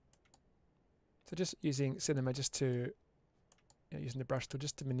 So just using cinema just to, using the brush tool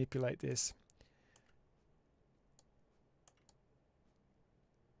just to manipulate this.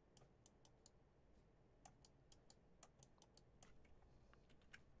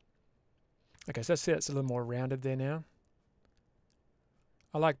 Okay, so see that's a little more rounded there now.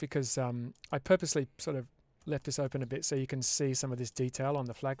 I like because I purposely sort of left this open a bit so you can see some of this detail on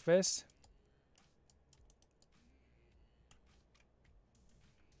the flak vest.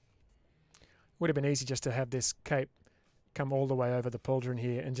 Would have been easy just to have this cape come all the way over the pauldron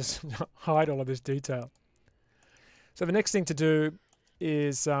here and just hide all of this detail. So the next thing to do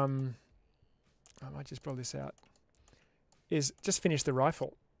is, I might just pull this out, is just finish the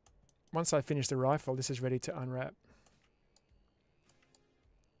rifle. Once I finish the rifle, this is ready to unwrap.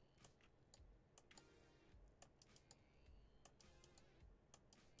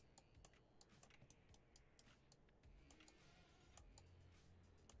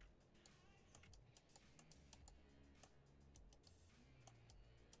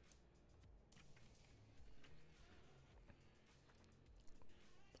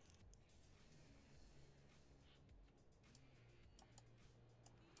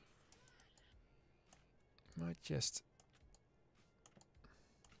 Might just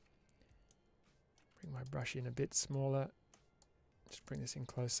bring my brush in a bit smaller. Just bring this in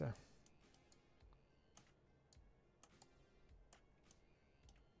closer.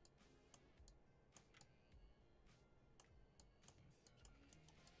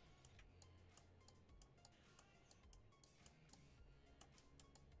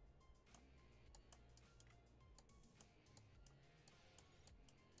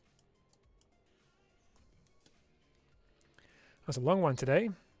 That's a long one today.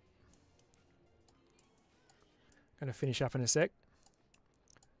 Going to finish up in a sec.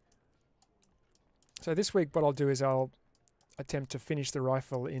 So this week what I'll do is I'll attempt to finish the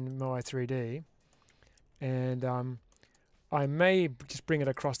rifle in Moai 3D, and I may just bring it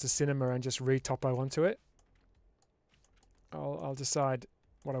across to Cinema and just re-topo onto it. I'll decide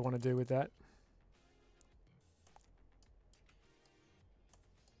what I want to do with that.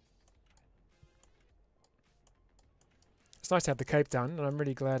 It's nice to have the cape done, and I'm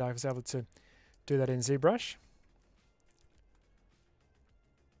really glad I was able to do that in ZBrush.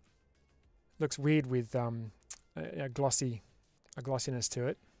 Looks weird with a glossiness to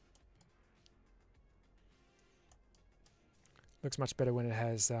it. Looks much better when it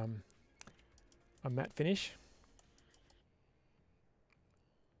has a matte finish.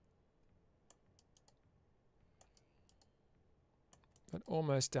 But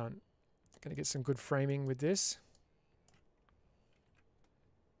almost done. Going to get some good framing with this.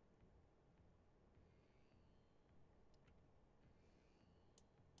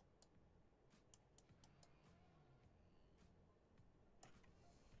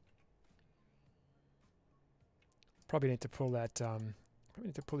 Probably need to pull that. Probably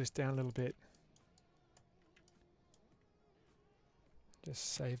need to pull this down a little bit.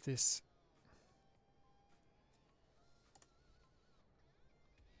 Just save this.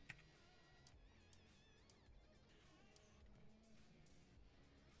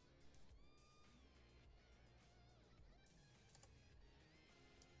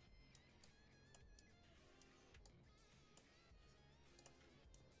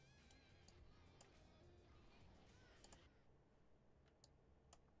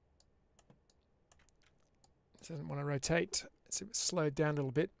 Doesn't want to rotate. It's slowed down a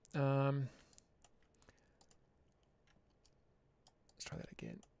little bit. Let's try that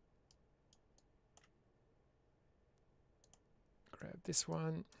again. Grab this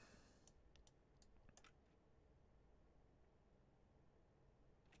one.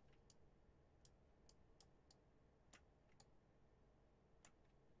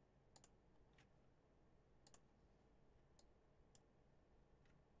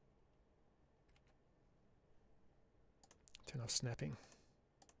 Turn off snapping.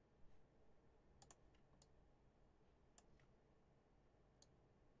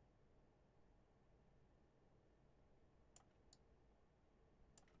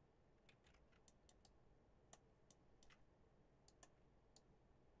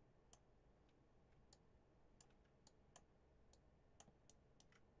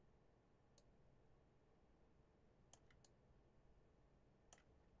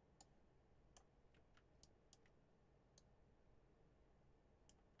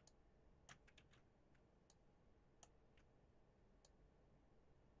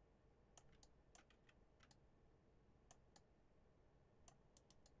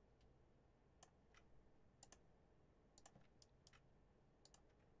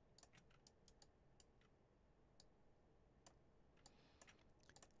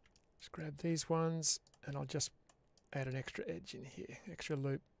 Just grab these ones and I'll just add an extra edge in here, extra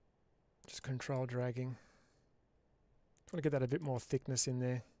loop, just control dragging. I want to get that a bit more thickness in there.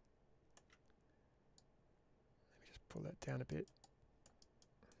 Let me just pull that down a bit.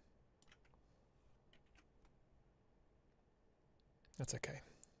 That's okay.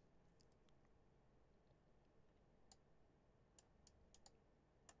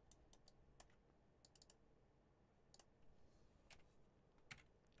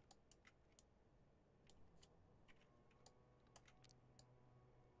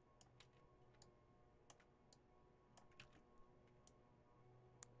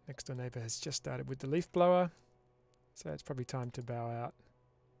 Next door neighbour has just started with the leaf blower, so it's probably time to bow out.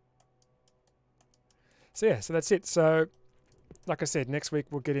 So yeah, so that's it. So like I said, next week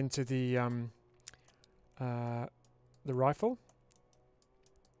we'll get into the rifle.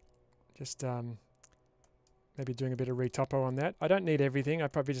 Just maybe doing a bit of retopo on that. I don't need everything. I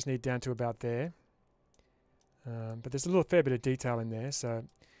probably just need down to about there. But there's a little fair bit of detail in there, so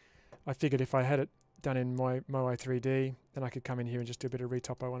I figured if I had it done in my Moai 3D, then I could come in here and just do a bit of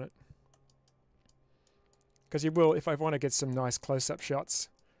retopo on it. Because you will, if I want to get some nice close-up shots,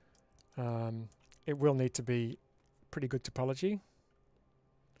 it will need to be pretty good topology.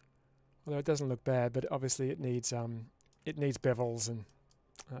 Although it doesn't look bad, but obviously it needs bevels and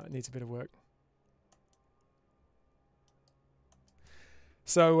it needs a bit of work.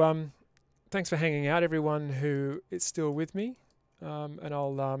 So thanks for hanging out, everyone who is still with me, and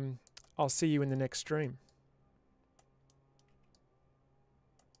I'll see you in the next stream.